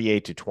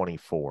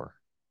 38-24.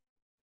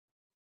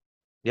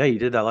 Yeah, you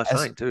did that last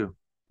night too.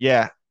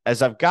 Yeah.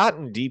 As I've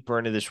gotten deeper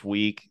into this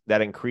week,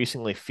 that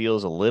increasingly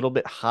feels a little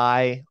bit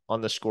high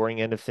on the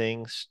scoring end of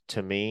things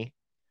to me,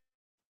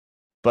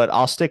 but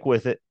I'll stick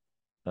with it.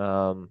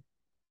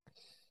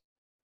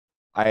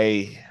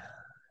 I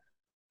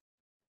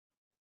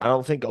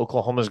don't think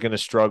Oklahoma is going to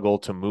struggle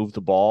to move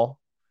the ball.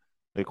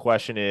 The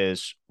question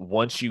is,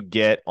 once you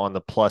get on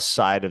the plus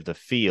side of the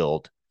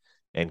field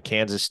and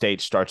Kansas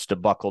State starts to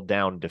buckle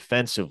down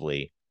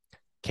defensively,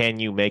 can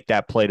you make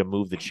that play to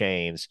move the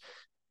chains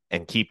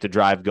and keep the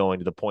drive going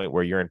to the point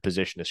where you're in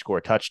position to score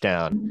a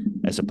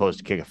touchdown as opposed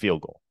to kick a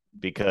field goal?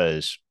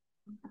 Because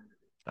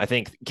I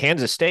think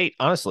Kansas State,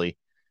 honestly,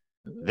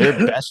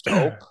 their best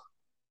hope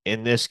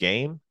in this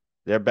game,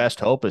 their best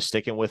hope is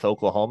sticking with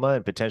Oklahoma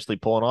and potentially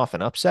pulling off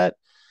an upset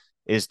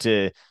is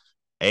to,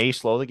 A,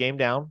 slow the game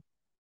down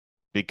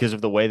because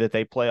of the way that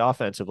they play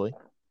offensively,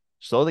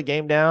 slow the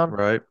game down,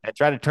 right, and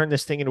try to turn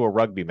this thing into a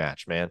rugby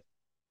match, man.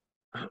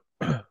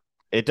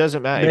 It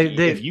doesn't matter.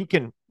 If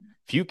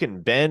you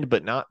can bend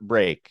but not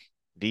break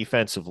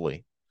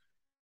defensively,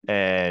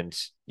 and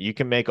you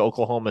can make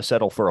Oklahoma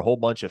settle for a whole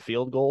bunch of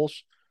field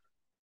goals,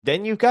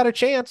 then you've got a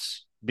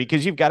chance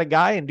because you've got a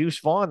guy in Deuce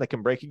Vaughn that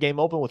can break a game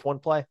open with one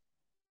play.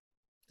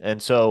 And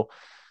so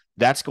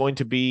that's going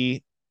to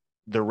be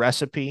the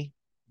recipe.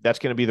 That's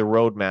going to be the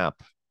roadmap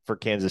for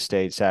Kansas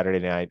State Saturday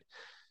night.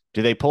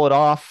 Do they pull it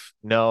off?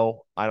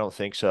 No, I don't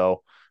think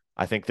so.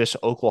 I think this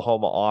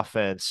Oklahoma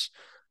offense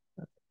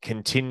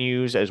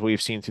continues, as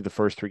we've seen through the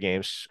first three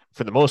games,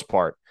 for the most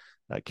part,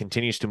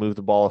 continues to move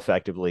the ball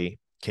effectively,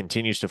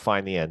 continues to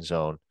find the end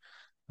zone.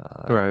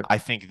 Right. I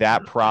think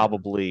that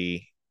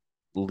probably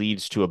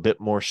leads to a bit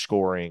more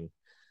scoring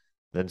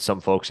than some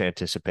folks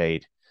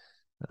anticipate.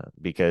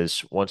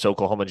 Because once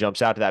Oklahoma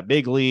jumps out to that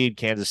big lead,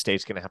 Kansas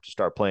State's going to have to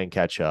start playing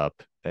catch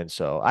up. And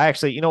so I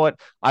actually, you know what?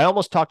 I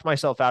almost talked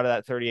myself out of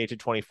that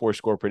 38-24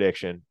 score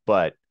prediction,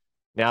 but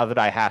now that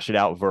I hash it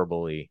out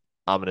verbally,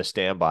 I'm going to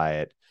stand by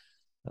it.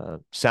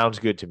 Sounds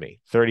good to me.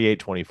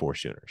 38-24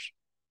 Sooners.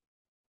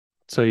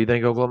 So you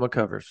think Oklahoma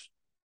covers?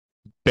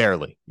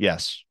 Barely.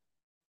 Yes.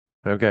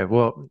 Okay.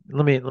 Well,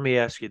 let me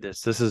ask you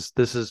this. This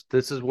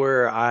is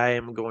where I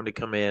am going to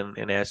come in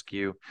and ask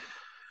you,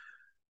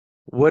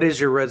 what is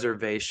your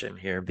reservation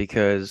here?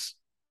 Because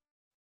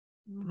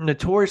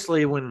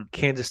notoriously when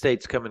Kansas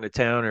State's coming to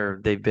town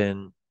or they've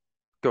been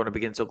going up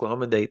against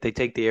Oklahoma, they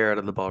take the air out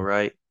of the ball,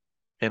 right?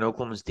 And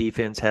Oklahoma's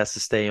defense has to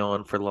stay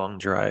on for long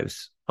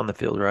drives on the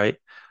field, right?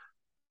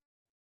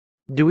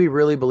 Do we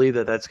really believe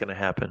that that's going to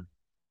happen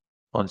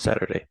on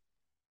Saturday?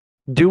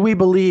 Do we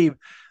believe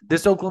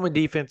this Oklahoma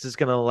defense is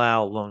going to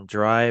allow long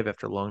drive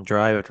after long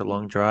drive after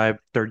long drive,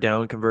 third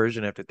down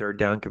conversion after third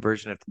down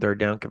conversion after third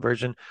down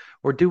conversion?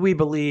 Or do we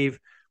believe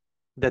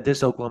that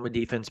this Oklahoma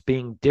defense,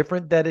 being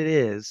different that it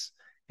is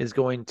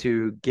going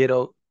to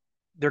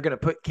they're going to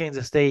put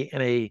Kansas State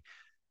in a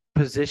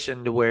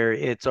position to where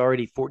it's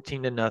already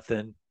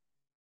 14-0,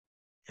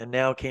 and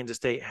now Kansas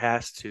State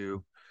has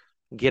to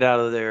get out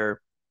of there,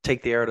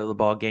 take the air out of the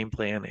ball game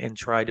plan, and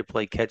try to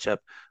play catch up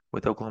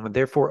with Oklahoma,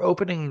 therefore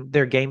opening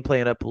their game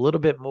plan up a little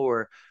bit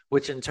more,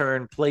 which in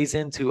turn plays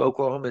into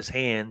Oklahoma's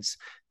hands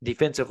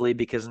defensively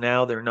because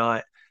now they're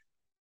not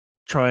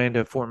trying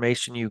to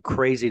formation you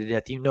crazy to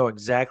death. You know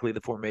exactly the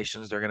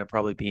formations they're going to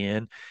probably be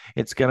in.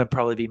 It's going to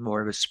probably be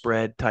more of a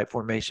spread type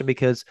formation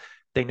because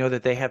they know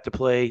that they have to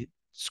play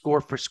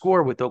score for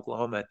score with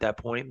Oklahoma at that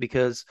point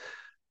because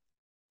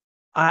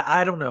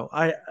I don't know.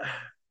 I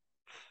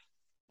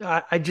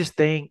just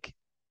think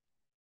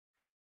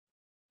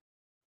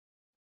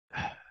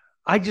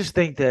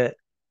that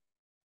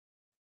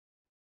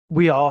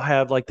we all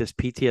have like this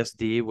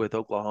PTSD with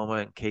Oklahoma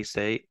and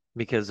K-State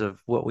because of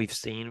what we've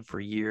seen for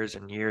years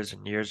and years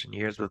and years and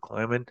years with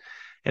Klieman.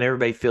 And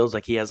everybody feels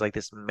like he has like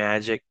this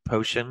magic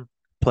potion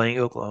playing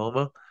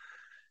Oklahoma.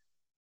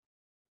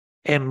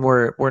 And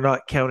we're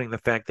not counting the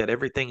fact that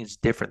everything is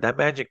different. That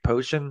magic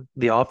potion,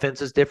 the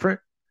offense is different.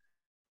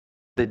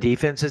 The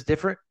defense is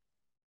different.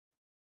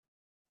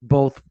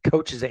 Both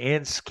coaches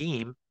and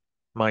scheme,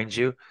 mind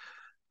you.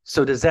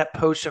 So does that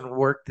potion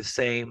work the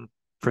same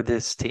for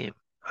this team?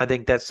 I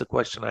think that's the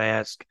question I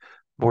ask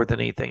more than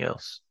anything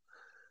else.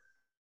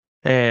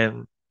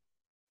 And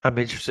I'm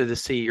interested to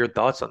see your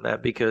thoughts on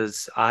that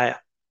because I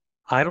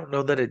don't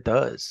know that it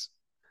does.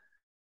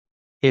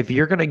 If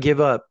you're going to give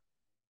up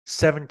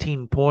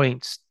 17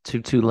 points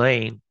to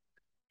Tulane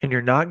and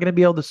you're not going to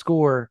be able to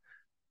score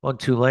on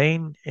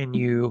Tulane and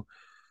you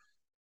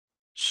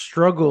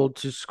struggle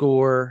to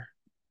score –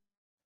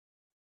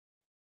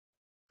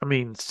 I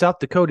mean, South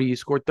Dakota, you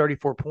scored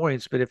 34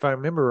 points, but if I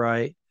remember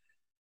right,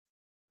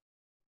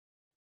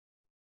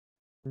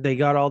 they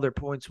got all their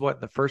points, in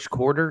the first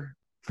quarter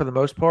for the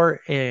most part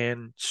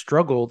and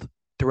struggled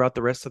throughout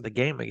the rest of the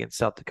game against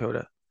South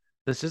Dakota.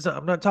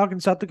 I'm not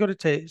talking South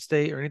Dakota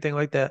State or anything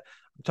like that.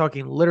 I'm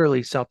talking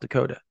literally South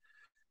Dakota.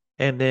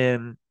 And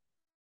then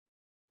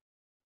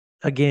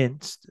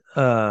against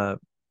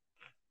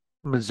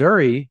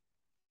Missouri,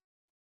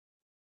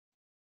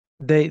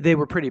 they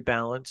were pretty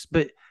balanced,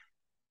 but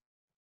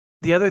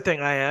the other thing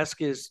I ask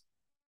is,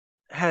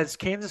 has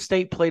Kansas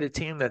State played a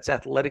team that's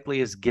athletically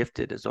as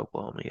gifted as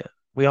Oklahoma yet?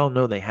 We all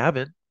know they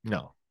haven't.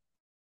 No.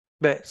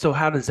 But so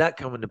how does that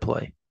come into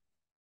play?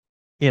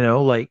 You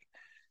know, like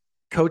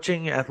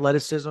coaching,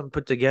 athleticism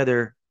put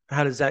together,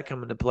 how does that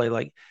come into play?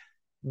 Like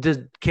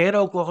Can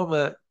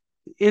Oklahoma?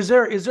 Is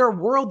there a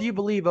world you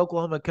believe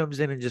Oklahoma comes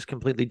in and just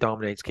completely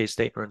dominates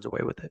K-State and runs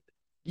away with it?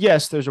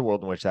 Yes, there's a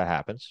world in which that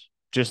happens.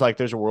 Just like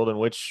there's a world in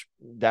which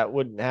that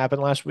wouldn't happen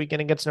last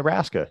weekend against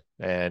Nebraska.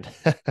 And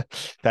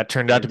that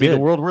turned out to be the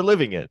world we're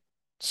living in.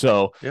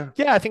 So, yeah,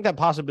 I think that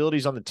possibility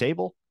is on the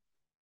table.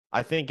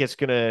 I think it's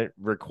going to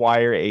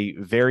require a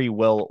very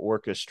well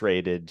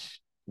orchestrated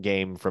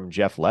game from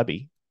Jeff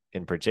Lebby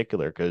in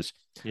particular, because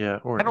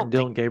or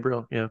Dylan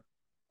Gabriel.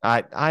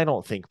 I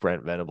don't think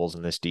Brent Venables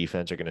and this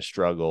defense are going to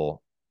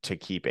struggle to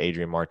keep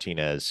Adrian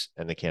Martinez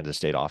and the Kansas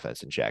State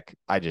offense in check.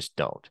 I just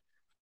don't.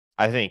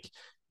 I think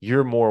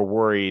you're more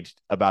worried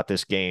about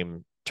this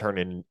game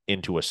turning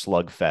into a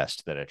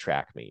slugfest than a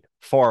track meet.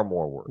 Far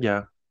more worried.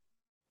 Yeah.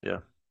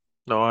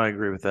 No, I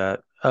agree with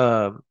that.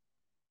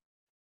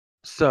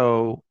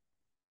 So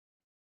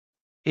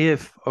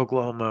if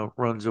Oklahoma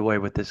runs away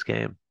with this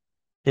game,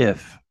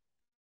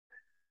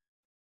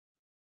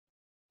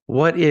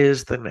 what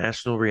is the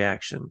national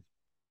reaction?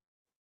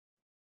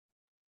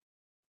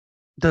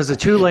 Does a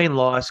Tulane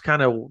loss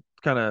kind of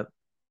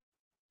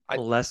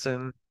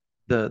lessen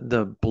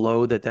the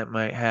blow that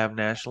might have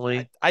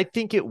nationally? I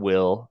think it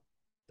will.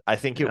 I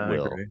think it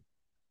will.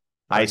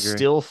 I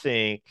still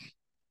think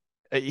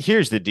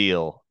here's the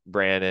deal,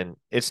 Brandon.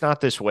 It's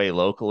not this way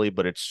locally,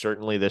 but it's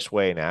certainly this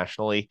way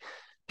nationally.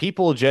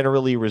 People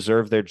generally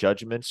reserve their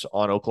judgments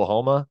on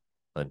Oklahoma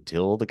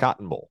until the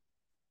Cotton Bowl.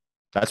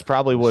 That's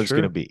probably what it's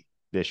going to be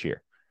this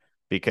year,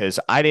 because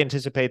I'd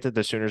anticipate that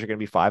the Sooners are going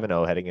to be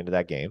 5-0 heading into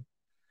that game.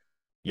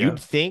 You'd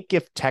think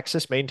if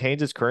Texas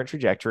maintains its current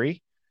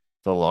trajectory,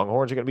 the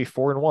Longhorns are going to be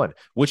 4-1,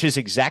 which is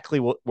exactly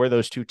where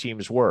those two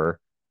teams were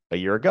a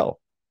year ago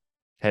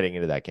heading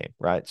into that game,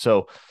 right?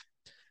 So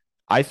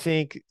I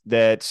think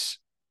that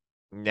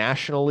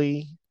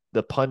nationally,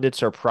 the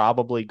pundits are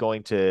probably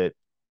going to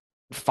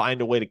find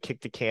a way to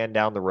kick the can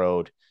down the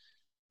road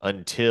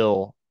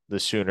until the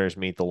Sooners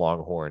meet the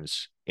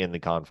Longhorns in the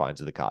confines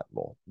of the Cotton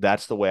Bowl.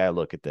 That's the way I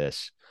look at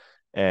this.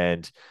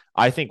 And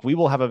I think we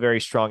will have a very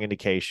strong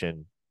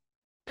indication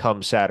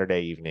come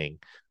Saturday evening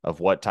of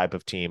what type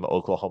of team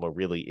Oklahoma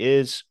really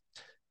is.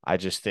 I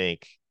just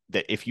think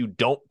that if you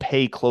don't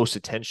pay close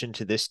attention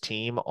to this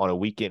team on a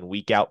week in,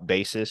 week out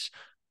basis,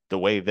 the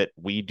way that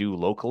we do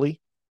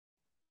locally,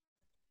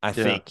 I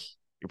think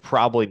you're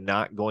probably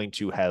not going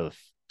to have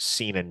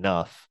seen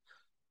enough,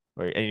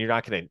 and you're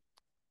not going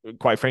to,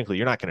 quite frankly,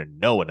 you're not going to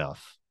know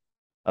enough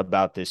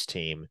about this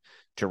team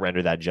to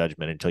render that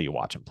judgment until you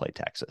watch them play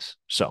Texas.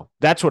 So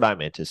that's what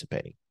I'm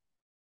anticipating.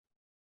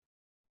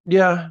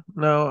 Yeah,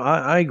 no,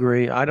 I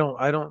agree. I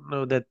don't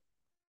know that.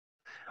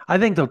 I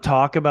think they'll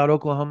talk about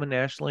Oklahoma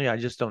nationally. I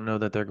just don't know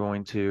that they're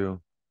going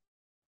to,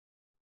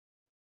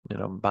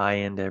 buy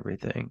into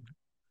everything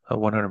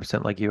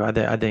 100% like you. I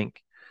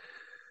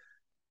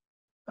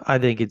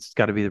think it's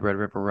got to be the Red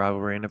River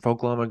rivalry. And if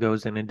Oklahoma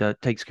goes in and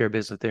takes care of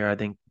business there, I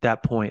think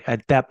at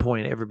that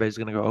point, everybody's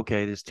going to go,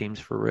 okay, this team's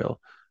for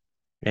real.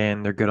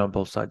 And they're good on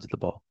both sides of the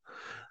ball.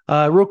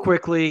 Real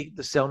quickly,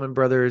 the Selman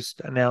brothers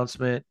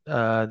announcement.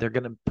 They're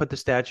going to put the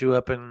statue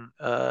up, and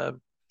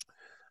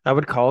I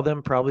would call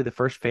them probably the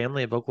first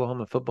family of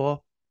Oklahoma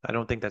football. I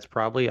don't think that's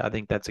probably. I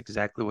think that's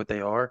exactly what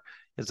they are,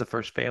 is the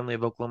first family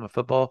of Oklahoma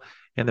football,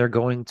 and they're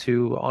going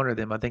to honor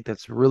them. I think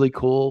that's really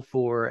cool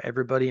for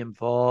everybody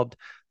involved.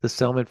 The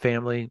Selman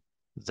family,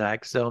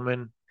 Zach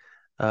Selman,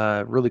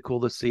 really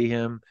cool to see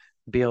him,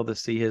 be able to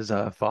see his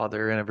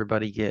father and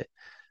everybody get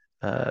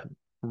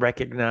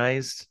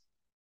recognized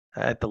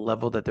at the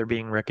level that they're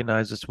being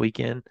recognized this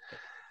weekend.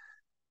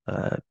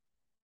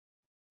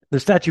 The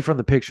statue from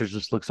the pictures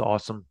just looks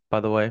awesome,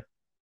 by the way.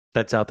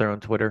 That's out there on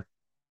Twitter.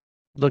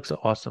 Looks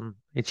awesome.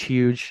 It's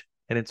huge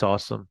and it's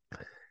awesome.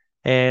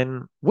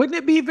 And wouldn't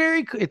it be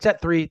it's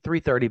at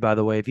 3:30, by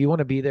the way. If you want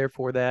to be there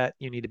for that,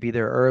 you need to be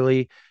there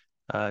early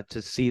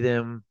to see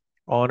them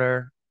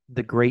honor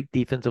the great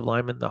defensive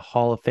linemen, the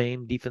Hall of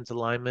Fame defensive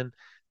linemen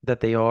that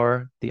they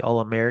are, the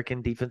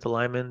All-American defensive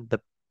linemen,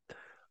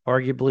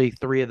 arguably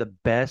three of the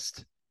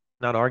best,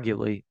 not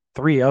arguably,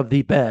 three of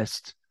the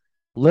best,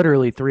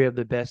 literally three of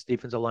the best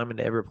defensive linemen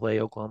to ever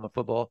play Oklahoma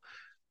football.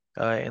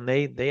 And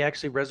they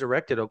actually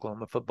resurrected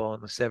Oklahoma football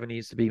in the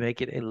 70s to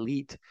make it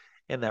elite.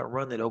 And that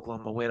run that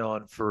Oklahoma went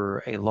on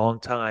for a long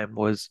time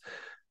was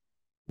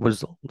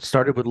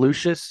started with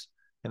Lucius,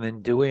 and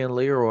then Dewey and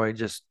Leroy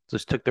just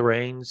took the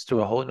reins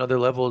to a whole another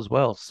level as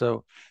well.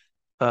 So,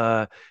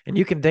 and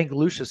you can thank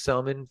Lucius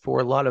Selman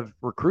for a lot of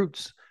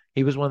recruits.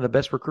 He was one of the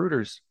best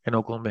recruiters in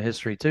Oklahoma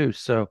history too.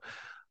 So,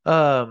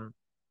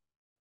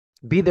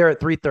 be there at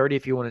 3:30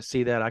 if you want to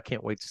see that. I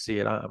can't wait to see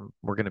it.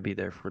 We're going to be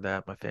there for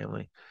that, my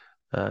family,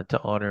 to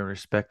honor and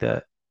respect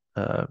that.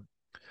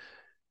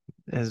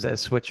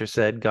 As Switcher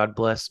said, God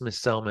bless Miss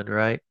Selman,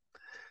 right?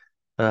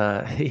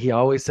 He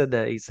always said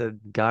that. He said,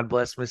 God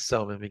bless Miss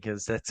Selman,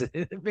 because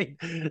it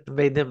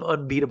made them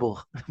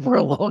unbeatable for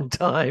a long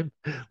time,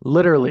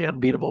 literally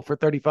unbeatable for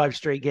 35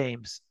 straight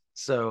games.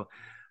 So,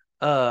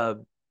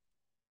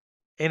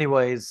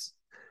 anyways,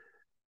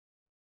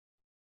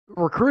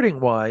 recruiting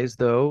wise,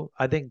 though,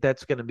 I think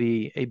that's going to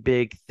be a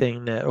big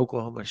thing that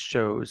Oklahoma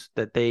shows,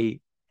 that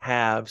they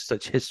have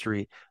such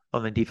history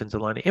on the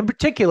defensive line. In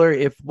particular,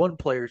 if one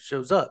player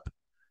shows up,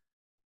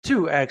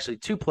 two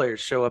players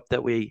show up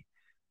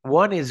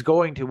one is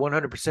going to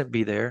 100%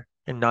 be there,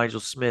 and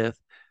Nigel Smith.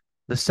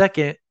 The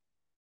second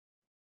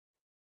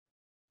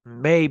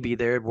may be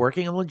there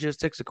working in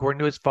logistics, according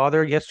to his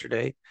father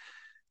yesterday,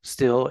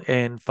 still,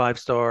 and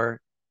 5-star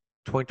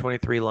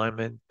 2023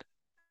 lineman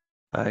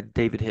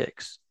David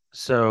Hicks.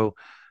 So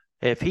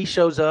if he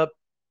shows up,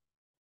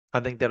 I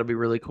think that'll be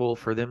really cool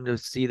for them to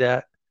see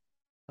that.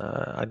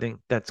 I think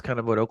that's kind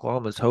of what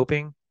Oklahoma's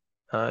hoping.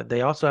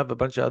 They also have a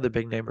bunch of other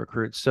big name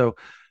recruits. So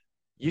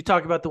you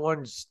talk about the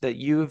ones that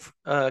you've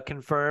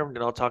confirmed,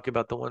 and I'll talk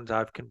about the ones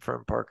I've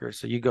confirmed, Parker.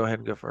 So you go ahead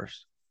and go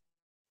first.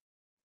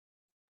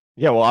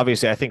 Yeah, well,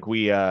 obviously, I think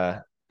we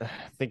got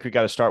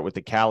to start with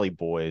the Cali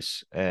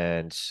boys,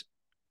 and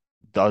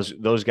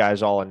those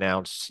guys all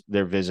announced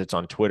their visits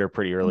on Twitter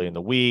pretty early in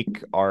the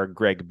week. Our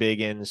Greg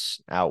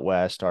Biggins out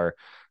west, our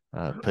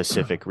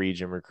Pacific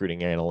region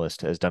recruiting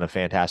analyst, has done a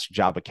fantastic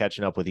job of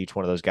catching up with each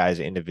one of those guys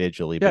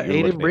individually. Yeah,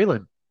 Aiden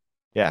Breland.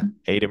 Yeah,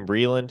 Aiden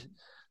Breland,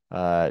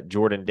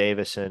 Jordan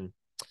Davison,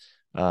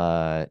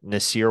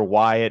 Nasir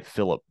Wyatt,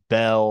 Phillip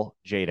Bell,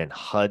 Jaden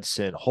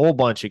Hudson, whole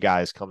bunch of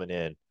guys coming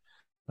in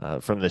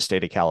from the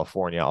state of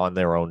California on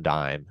their own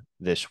dime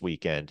this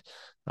weekend.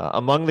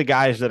 Among the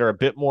guys that are a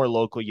bit more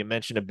local, you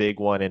mentioned a big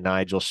one in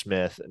Nigel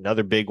Smith,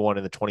 another big one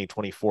in the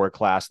 2024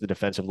 class, the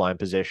defensive line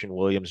position,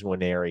 Williams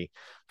Nwaneri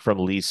from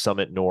Lee's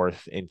Summit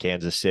North in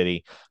Kansas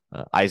City.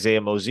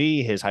 Isaiah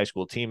Mosey, his high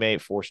school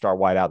teammate, 4-star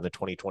wideout in the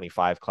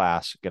 2025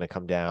 class, going to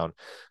come down.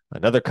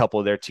 Another couple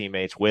of their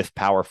teammates with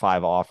Power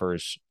 5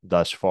 offers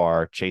thus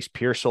far, Chase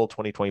Pearsall,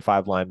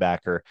 2025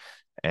 linebacker,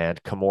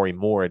 and Kamori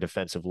Moore, a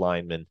defensive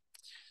lineman.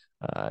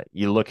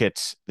 You look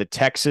at the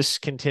Texas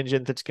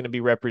contingent that's going to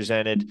be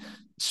represented.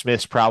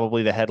 Smith's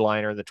probably the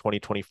headliner in the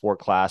 2024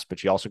 class,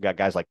 but you also got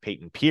guys like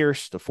Peyton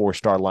Pierce, the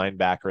 4-star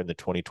linebacker in the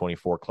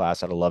 2024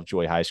 class out of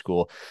Lovejoy High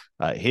School.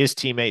 His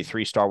teammate,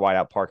 3-star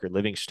wideout Parker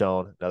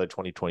Livingstone, another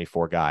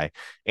 2024 guy,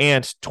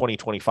 and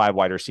 2025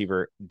 wide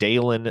receiver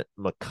Dalen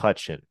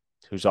McCutcheon,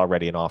 who's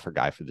already an offer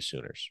guy for the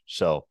Sooners.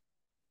 So,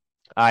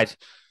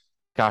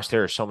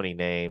 there are so many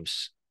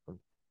names.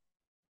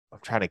 I'm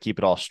trying to keep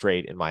it all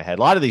straight in my head.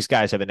 A lot of these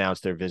guys have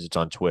announced their visits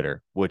on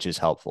Twitter, which is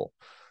helpful.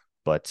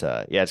 But,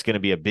 it's going to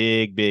be a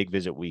big, big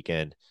visit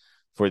weekend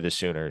for the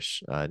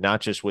Sooners,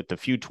 not just with the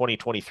few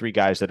 2023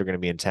 guys that are going to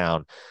be in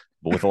town,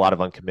 but with a lot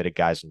of uncommitted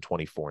guys in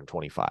 24 and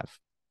 25.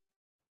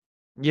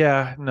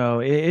 Yeah, no,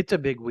 it's a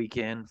big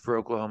weekend for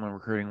Oklahoma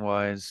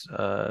recruiting-wise.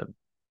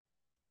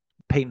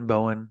 Peyton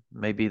Bowen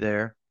may be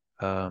there.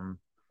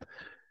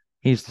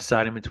 He's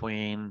deciding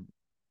between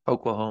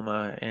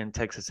Oklahoma and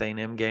Texas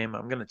A&M game.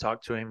 I'm going to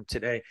talk to him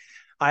today.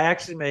 I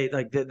actually made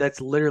that's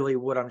literally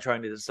what I'm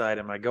trying to decide.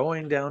 Am I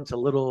going down to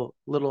Little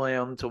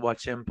M to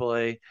watch him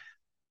play,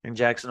 and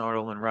Jackson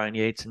Arnold and Ryan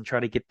Yates, and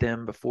try to get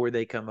them before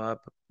they come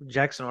up?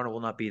 Jackson Arnold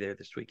will not be there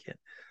this weekend,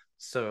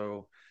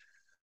 so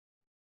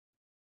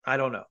I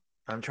don't know.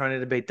 I'm trying to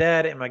debate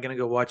that. Am I going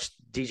to go watch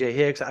DJ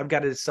Hicks? I've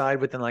got to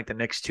decide within the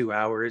next 2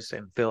 hours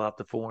and fill out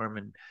the form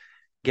and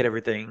get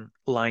everything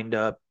lined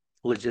up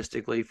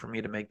logistically for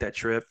me to make that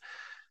trip.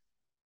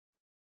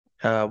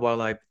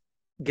 While I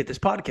get this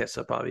podcast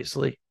up,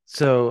 obviously.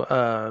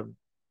 So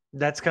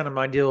that's kind of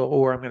my deal.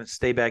 Or I'm going to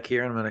stay back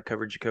here and I'm going to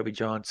cover Jacoby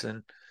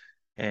Johnson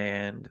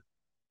and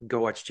go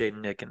watch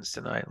Jaden Nickens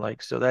tonight.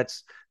 So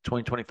that's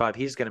 2025.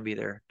 He's going to be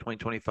there.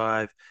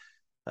 2025,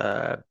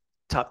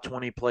 top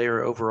 20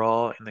 player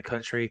overall in the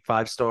country,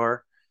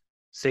 5-star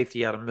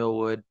safety out of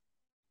Millwood.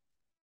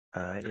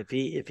 If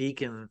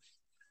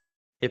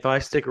I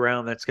stick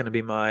around, that's going to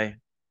be my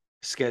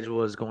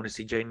schedule, is going to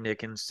see Jaden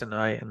Nickens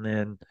tonight and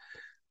then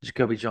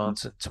Jacoby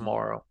Johnson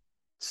tomorrow.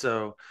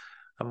 So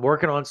I'm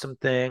working on some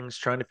things,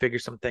 trying to figure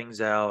some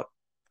things out.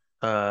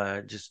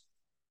 It's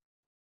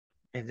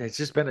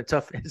just been a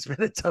tough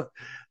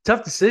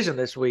decision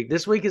this week.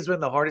 This week has been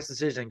the hardest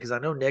decision because I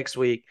know next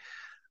week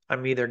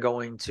I'm either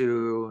going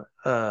to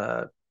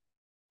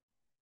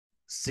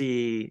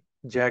see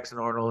Jackson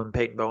Arnold and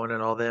Peyton Bowen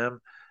and all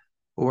them,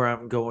 or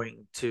I'm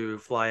going to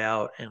fly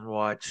out and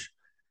watch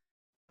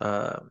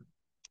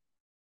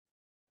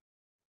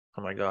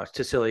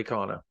Tassili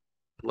Kana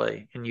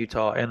play in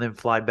Utah, and then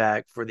fly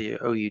back for the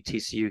OU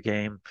TCU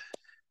game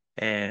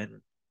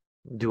and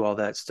do all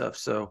that stuff.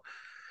 So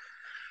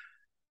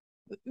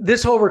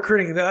this whole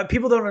recruiting,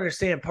 people don't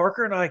understand.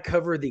 Parker and I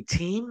cover the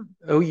team,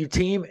 OU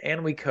team,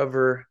 and we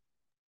cover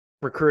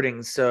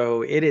recruiting.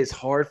 So it is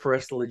hard for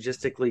us to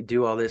logistically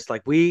do all this.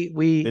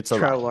 We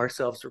travel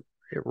ourselves.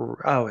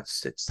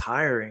 It's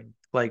tiring.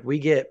 We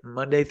get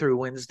Monday through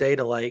Wednesday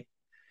to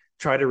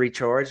try to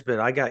recharge,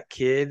 but I got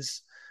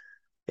kids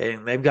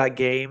and they've got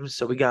games.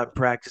 So we got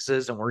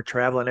practices and we're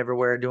traveling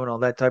everywhere, doing all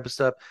that type of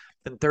stuff.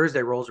 Then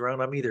Thursday rolls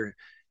around. I'm either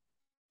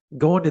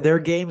going to their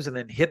games and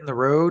then hitting the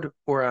road,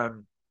 or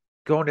I'm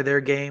going to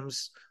their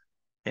games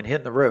and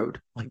hitting the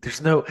road.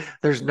 There's no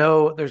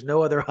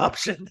other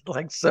option.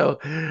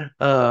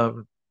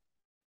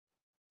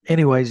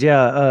 Anyways,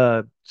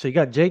 yeah. So you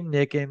got Jaden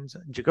Nickens,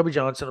 Jacoby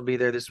Johnson will be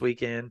there this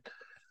weekend.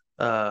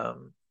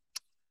 Um,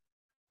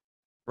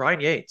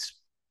 Ryan Yates,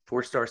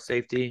 4-star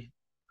safety,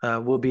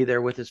 will be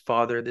there with his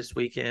father this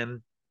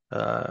weekend.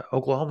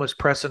 Oklahoma's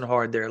pressing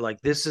hard there.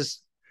 Like this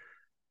is,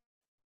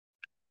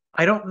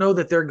 I don't know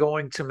that they're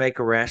going to make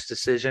a rash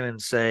decision and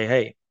say,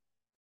 "Hey,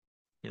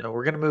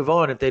 we're going to move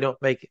on," if they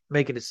don't make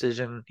a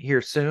decision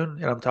here soon.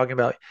 And I'm talking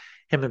about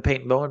him and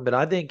Peyton Bowen. But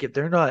I think if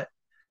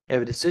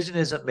a decision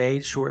isn't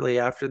made shortly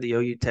after the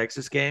OU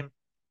Texas game,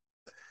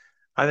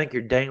 I think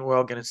you're dang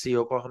well going to see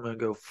Oklahoma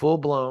go full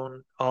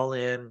blown all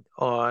in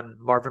on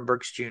Marvin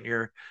Burks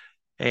Jr.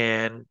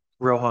 and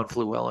Rohan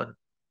Fluellen.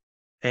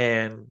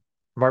 And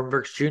Marvin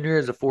Burks Jr.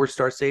 is a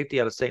 4-star safety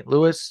out of St.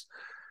 Louis,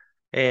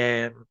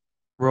 and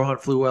Rohan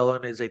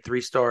Fluellen is a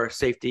 3-star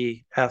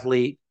safety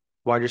athlete,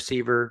 wide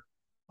receiver,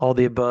 all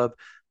the above,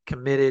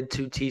 committed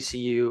to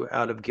TCU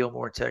out of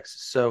Gilmore,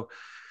 Texas. So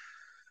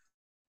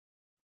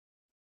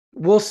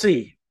we'll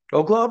see.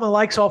 Oklahoma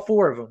likes all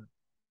 4 of them.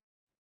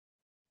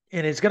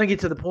 And it's going to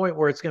get to the point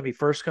where it's going to be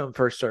first come,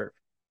 first serve.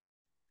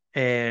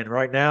 And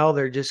right now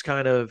they're just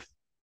kind of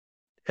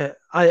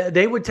I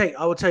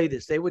will tell you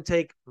this, they would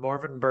take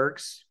Marvin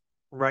Burks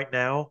right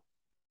now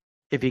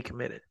if he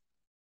committed.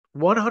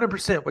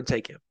 100% would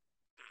take him.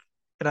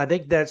 And I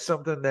think that's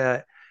something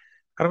that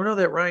I don't know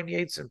that Ryan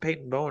Yates and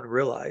Peyton Bowen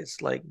realize.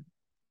 Like,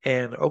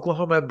 and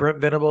Oklahoma, Brent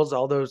Venables,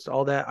 all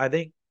that. I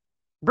think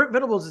Brent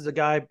Venables is a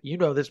guy, you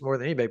know this more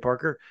than anybody,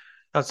 Parker,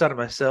 outside of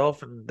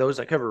myself and those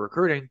that cover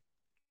recruiting.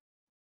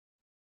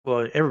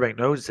 Well, everybody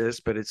knows this,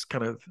 but it's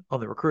kind of on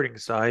the recruiting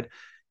side.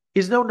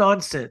 He's no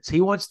nonsense.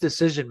 He wants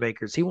decision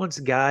makers. He wants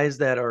guys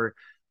that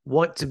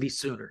want to be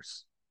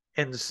Sooners.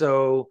 And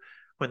so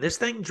when this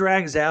thing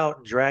drags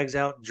out,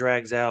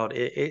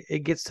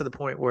 it gets to the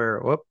point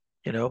where,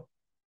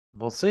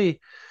 we'll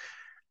see.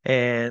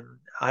 And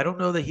I don't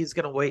know that he's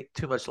going to wait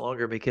too much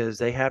longer because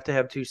they have to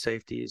have 2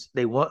 safeties.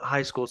 They want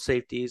high school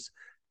safeties.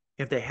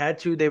 If they had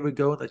to, they would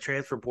go in the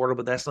transfer portal,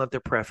 but that's not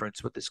their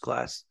preference with this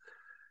class.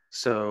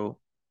 So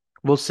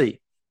we'll see.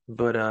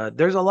 But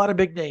there's a lot of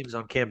big names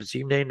on campus.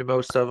 You named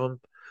most of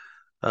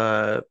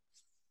them.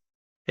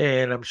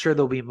 And I'm sure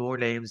there'll be more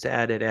names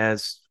added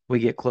as we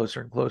get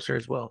closer and closer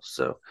as well.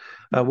 So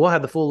we'll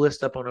have the full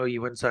list up on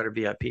OU Insider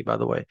VIP, by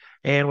the way.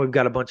 And we've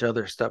got a bunch of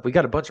other stuff. We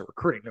got a bunch of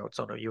recruiting notes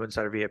on OU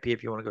Insider VIP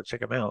if you want to go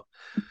check them out.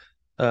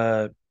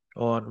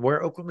 On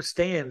where Oklahoma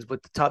stands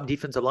with the top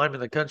defensive lineman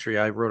in the country.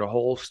 I wrote a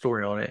whole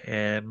story on it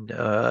and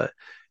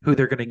who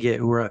they're going to get,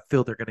 who I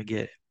feel they're going to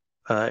get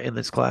in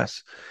this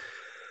class.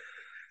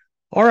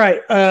 All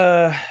right.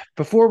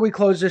 Before we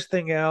close this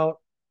thing out,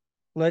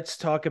 let's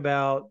talk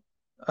about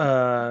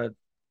how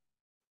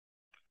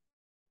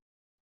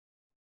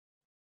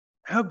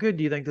good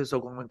do you think this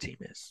Oklahoma team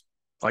is?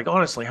 Like,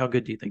 honestly, how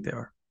good do you think they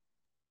are?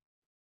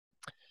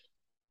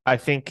 I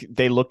think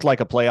they looked like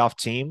a playoff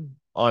team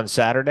on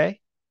Saturday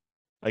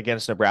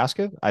against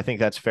Nebraska. I think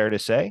that's fair to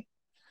say.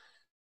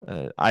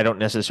 I don't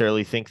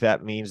necessarily think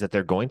that means that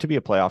they're going to be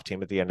a playoff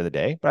team at the end of the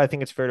day, but I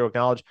think it's fair to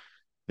acknowledge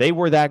they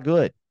were that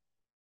good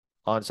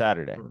on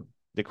Saturday.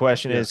 The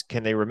question is,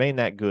 can they remain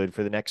that good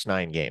for the next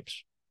 9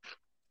 games?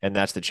 And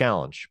that's the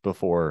challenge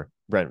before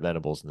Brent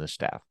Venables and this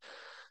staff.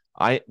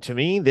 To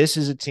me, this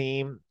is a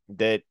team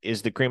that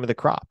is the cream of the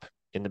crop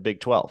in the Big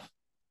 12.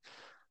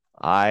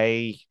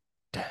 I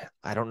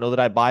don't know that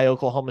I buy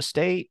Oklahoma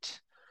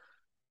State.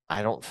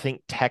 I don't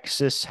think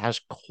Texas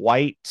has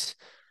quite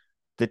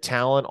the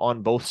talent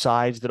on both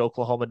sides that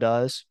Oklahoma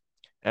does.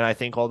 And I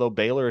think although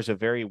Baylor is a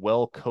very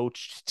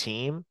well-coached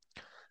team,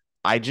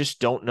 I just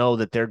don't know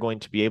that they're going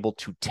to be able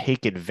to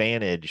take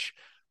advantage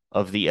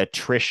of the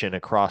attrition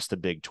across the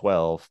Big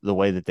 12 the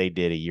way that they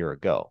did a year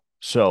ago.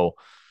 So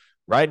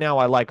right now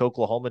I like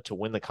Oklahoma to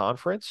win the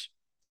conference.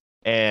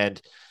 And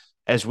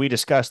as we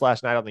discussed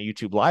last night on the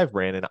YouTube Live,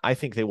 Brandon, I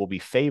think they will be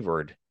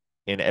favored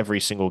in every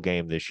single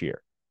game this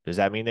year. Does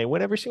that mean they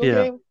win every single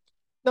game?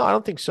 No, I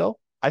don't think so.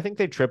 I think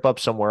they trip up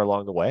somewhere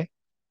along the way.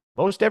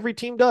 Most every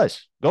team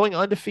does. Going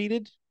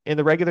undefeated in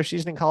the regular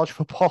season in college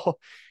football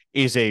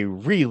is a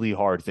really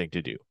hard thing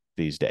to do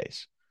these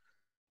days.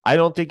 I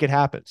don't think it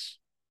happens.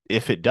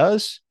 If it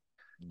does,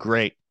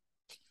 great.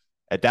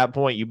 At that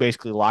point, you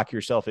basically lock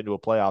yourself into a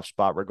playoff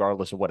spot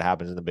regardless of what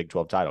happens in the Big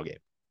 12 title game.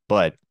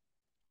 But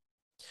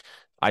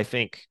I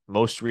think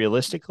most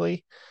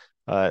realistically,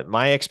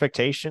 my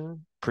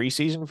expectation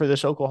preseason for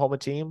this Oklahoma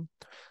team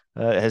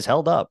has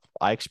held up.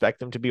 I expect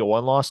them to be a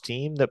 1-loss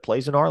team that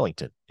plays in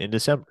Arlington in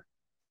December.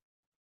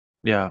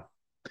 Yeah.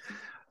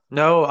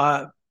 No,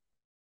 I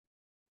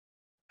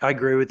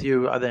agree with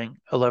you. I think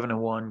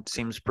 11-1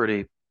 seems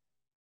pretty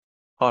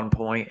on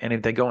point. And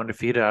if they go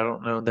undefeated, I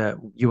don't know that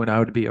you and I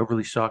would be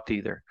overly shocked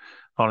either,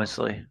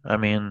 honestly. I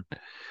mean,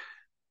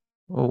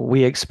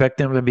 we expect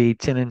them to be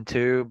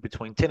 10-2,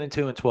 between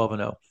 10-2 and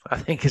 12-0. I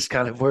think it's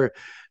kind of where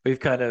we've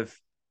kind of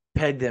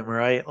pegged them,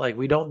 right? Like,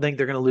 we don't think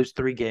they're going to lose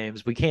 3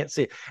 games. We can't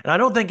see it. And I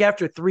don't think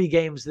after 3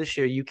 games this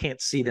year, you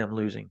can't see them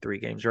losing 3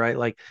 games, right?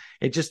 Like,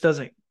 it just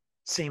doesn't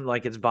seem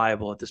like it's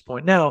viable at this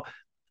point. Now,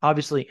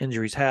 obviously,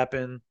 injuries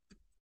happen.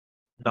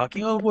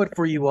 knocking on wood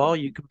for you all.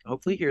 You can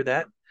hopefully hear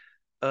that.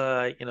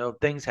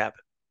 Things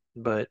happen.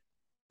 But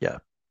yeah,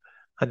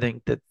 I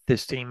think that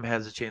this team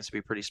has a chance to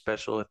be pretty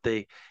special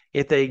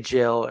if they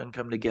gel and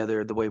come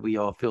together the way we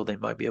all feel they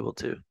might be able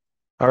to.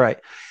 All right.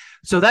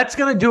 So that's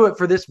going to do it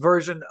for this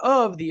version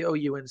of the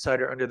OU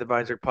Insider Under the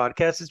Visor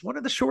podcast. It's one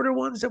of the shorter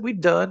ones that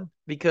we've done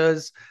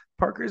because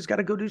Parker's got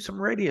to go do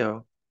some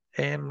radio,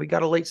 and we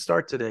got a late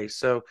start today.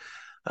 So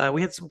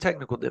we had some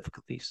technical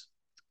difficulties.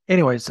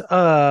 Anyways,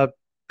 if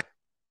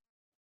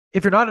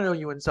you're not an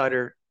OU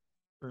Insider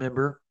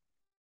member,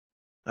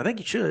 I think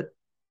you should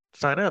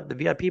sign up. The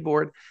VIP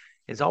board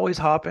is always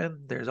hopping.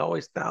 There's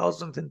always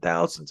thousands and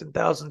thousands and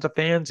thousands of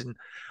fans. And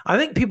I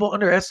think people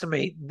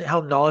underestimate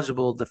how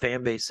knowledgeable the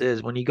fan base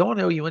is. When you go on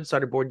the OU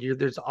Insider board,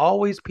 there's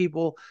always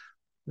people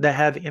that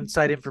have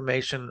inside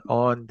information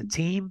on the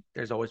team.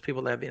 There's always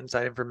people that have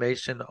inside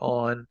information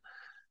on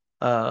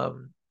the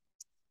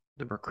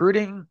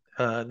recruiting.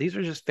 These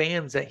are just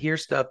fans that hear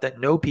stuff, that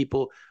know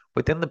people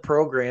within the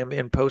program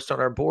and post on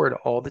our board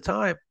all the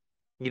time.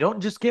 You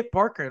don't just get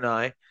Parker and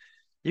I.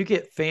 You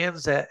get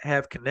fans that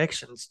have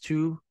connections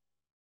to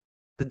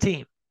the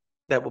team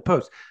that will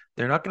post.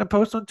 They're not going to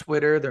post on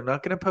Twitter. They're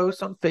not going to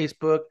post on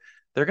Facebook.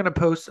 They're going to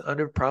post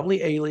under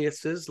probably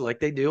aliases like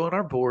they do on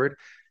our board.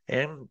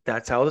 And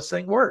that's how this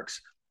thing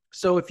works.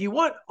 So if you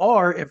want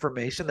our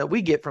information that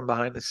we get from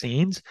behind the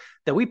scenes,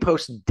 that we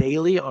post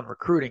daily on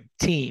recruiting,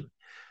 team,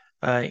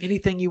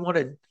 anything you want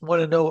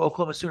to know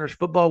Oklahoma Sooners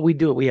football, we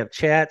do it. We have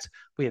chats,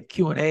 we have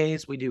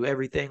Q&As, we do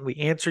everything. We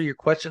answer your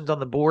questions on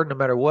the board no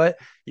matter what.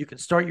 You can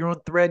start your own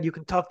thread. You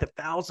can talk to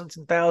thousands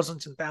and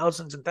thousands and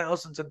thousands and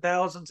thousands and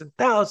thousands and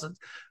thousands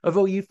of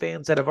OU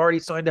fans that have already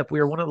signed up. We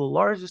are one of the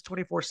largest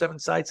 24/7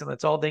 sites, and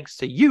that's all thanks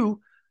to you,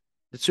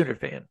 the Sooner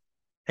fan.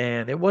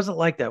 And it wasn't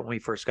like that when we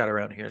first got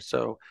around here.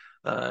 So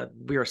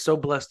we are so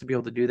blessed to be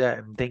able to do that,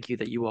 and thank you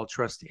that you all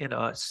trust in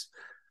us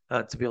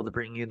to be able to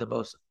bring you the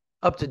most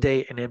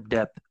up-to-date and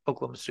in-depth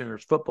Oklahoma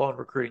Sooners football and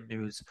recruiting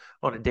news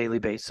on a daily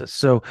basis.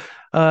 So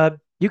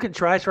you can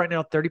try us right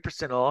now,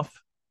 30%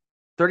 off.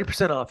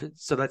 30% off.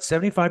 So that's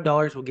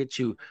 $75 will get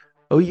you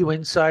OU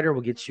Insider,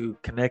 will get you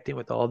connecting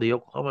with all the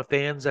Oklahoma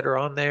fans that are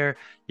on there.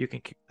 You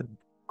can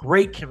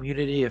great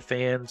community of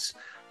fans,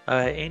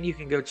 and you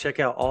can go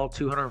check out all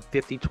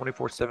 250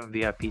 24/7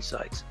 VIP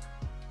sites.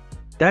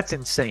 That's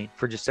insane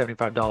for just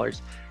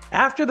 $75.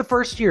 After the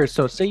first year,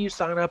 so say you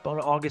sign up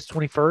on August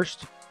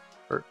 21st,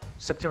 or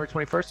September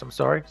 21st,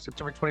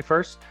 September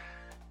 21st.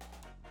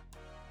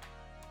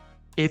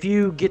 If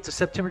you get to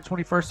September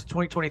 21st of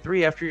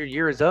 2023, after your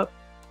year is up,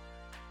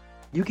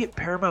 you get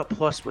Paramount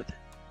Plus with it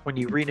when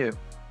you renew.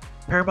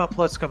 Paramount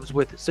Plus comes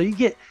with it. So you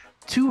get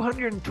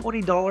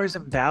 $220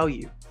 in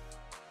value.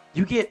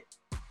 You get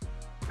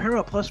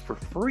Paramount Plus for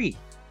free.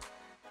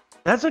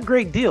 That's a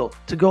great deal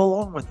to go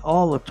along with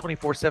all of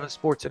 24/7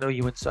 Sports and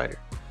OU Insider.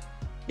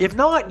 If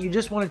not, you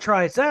just want to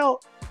try us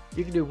out,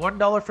 you can do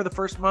 $1 for the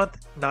first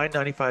month,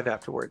 $9.95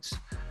 afterwards.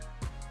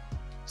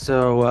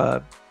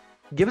 So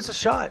give us a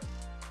shot.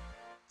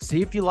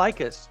 See if you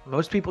like us.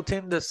 Most people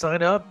tend to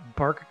sign up.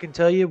 Parker can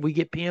tell you, we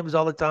get PMs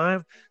all the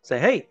time. Say,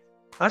 hey,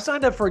 I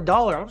signed up for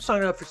 $1. I'm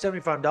signing up for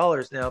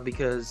 $75 now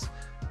because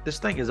this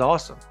thing is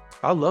awesome.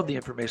 I love the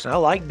information. I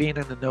like being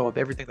in the know of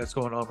everything that's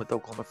going on with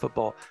Oklahoma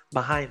football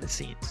behind the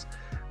scenes.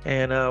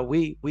 And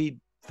we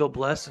feel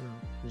blessed and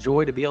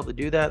joy to be able to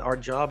do that. Our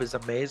job is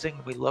amazing.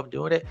 We love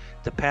doing it.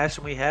 It's a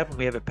passion we have, and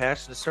we have a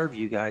passion to serve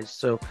you guys.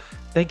 So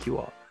thank you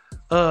all.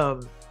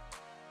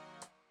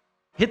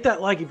 Hit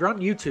that like. If you're on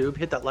YouTube,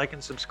 hit that like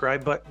and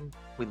subscribe button.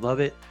 We love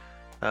it.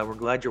 We're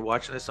glad you're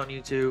watching us on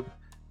YouTube.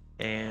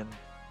 And,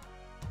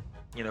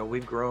 you know,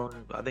 we've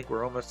grown. I think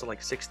we're almost to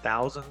like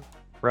 6,000,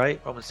 right?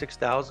 Almost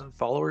 6,000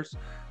 followers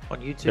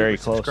on YouTube. Very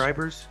close.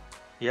 Subscribers.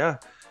 Yeah.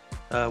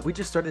 We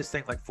just started this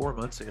thing like 4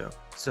 months ago.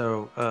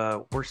 So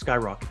we're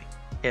skyrocketing.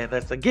 And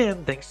that's,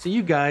 again, thanks to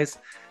you guys.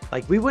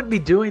 Like, we wouldn't be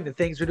doing the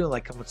things we're doing,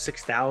 like almost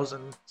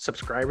 6,000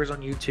 subscribers on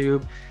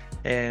YouTube.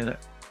 And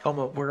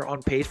we're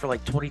on pace for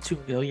like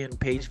 22 million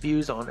page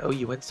views on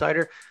OU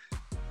Insider.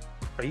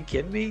 Are you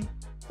kidding me?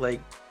 Like,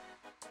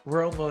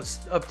 we're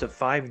almost up to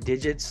 5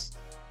 digits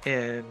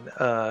in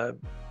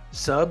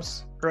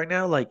subs right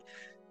now. Like,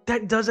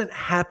 that doesn't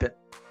happen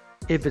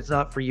if it's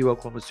not for you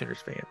Oklahoma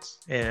Sooners fans.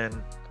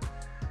 And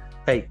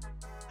hey,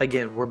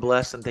 again, we're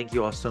blessed, and thank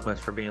you all so much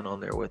for being on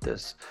there with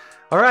us.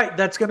 All right,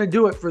 that's going to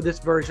do it for this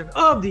version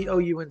of the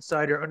OU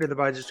Insider Under the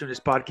Visor Sooners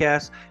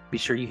podcast. Be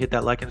sure you hit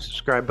that like and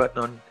subscribe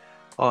button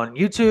on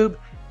YouTube.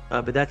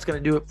 But that's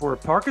going to do it for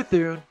Parker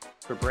Thune,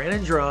 for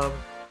Brandon Drum.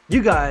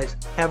 You guys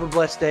have a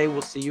blessed day.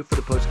 We'll see you for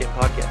the postgame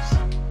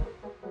podcast.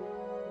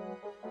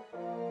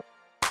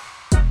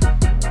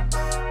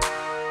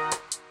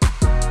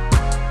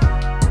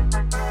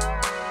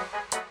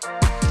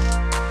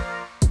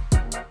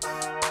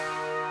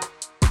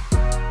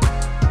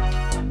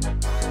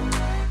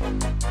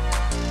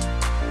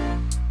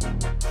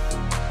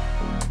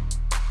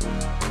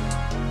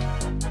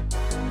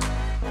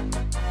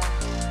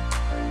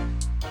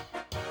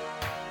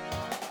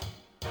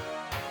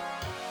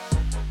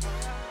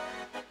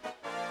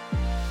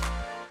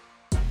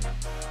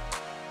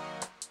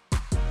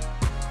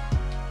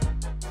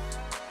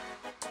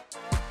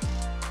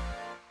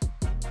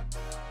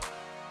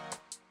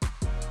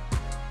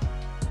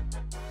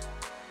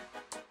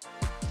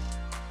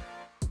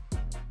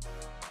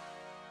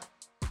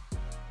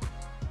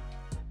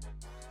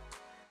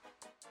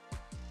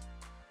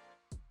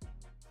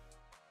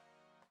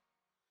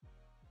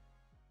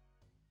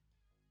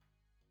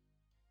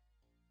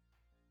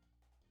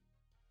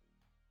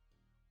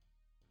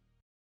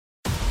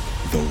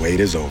 The wait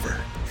is over.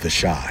 The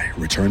Chi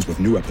returns with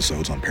new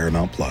episodes on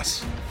Paramount+.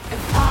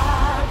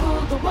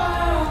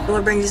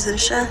 What brings you to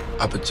the Chi?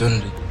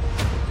 Opportunity.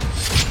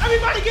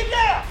 Everybody get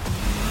down!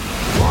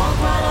 Walk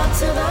right up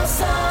to the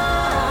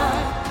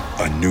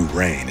side. A new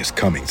reign is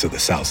coming to the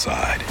South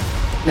Side.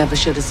 Never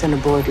should have sent a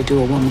boy to do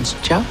a woman's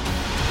job.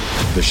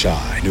 The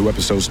Chi. New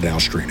episodes now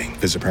streaming.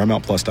 Visit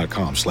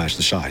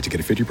ParamountPlus.com/The Chi to get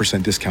a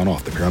 50% discount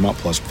off the Paramount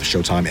Plus with the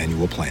Showtime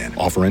annual plan.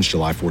 Offer ends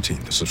July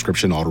 14th. The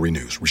subscription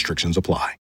auto-renews. Restrictions apply.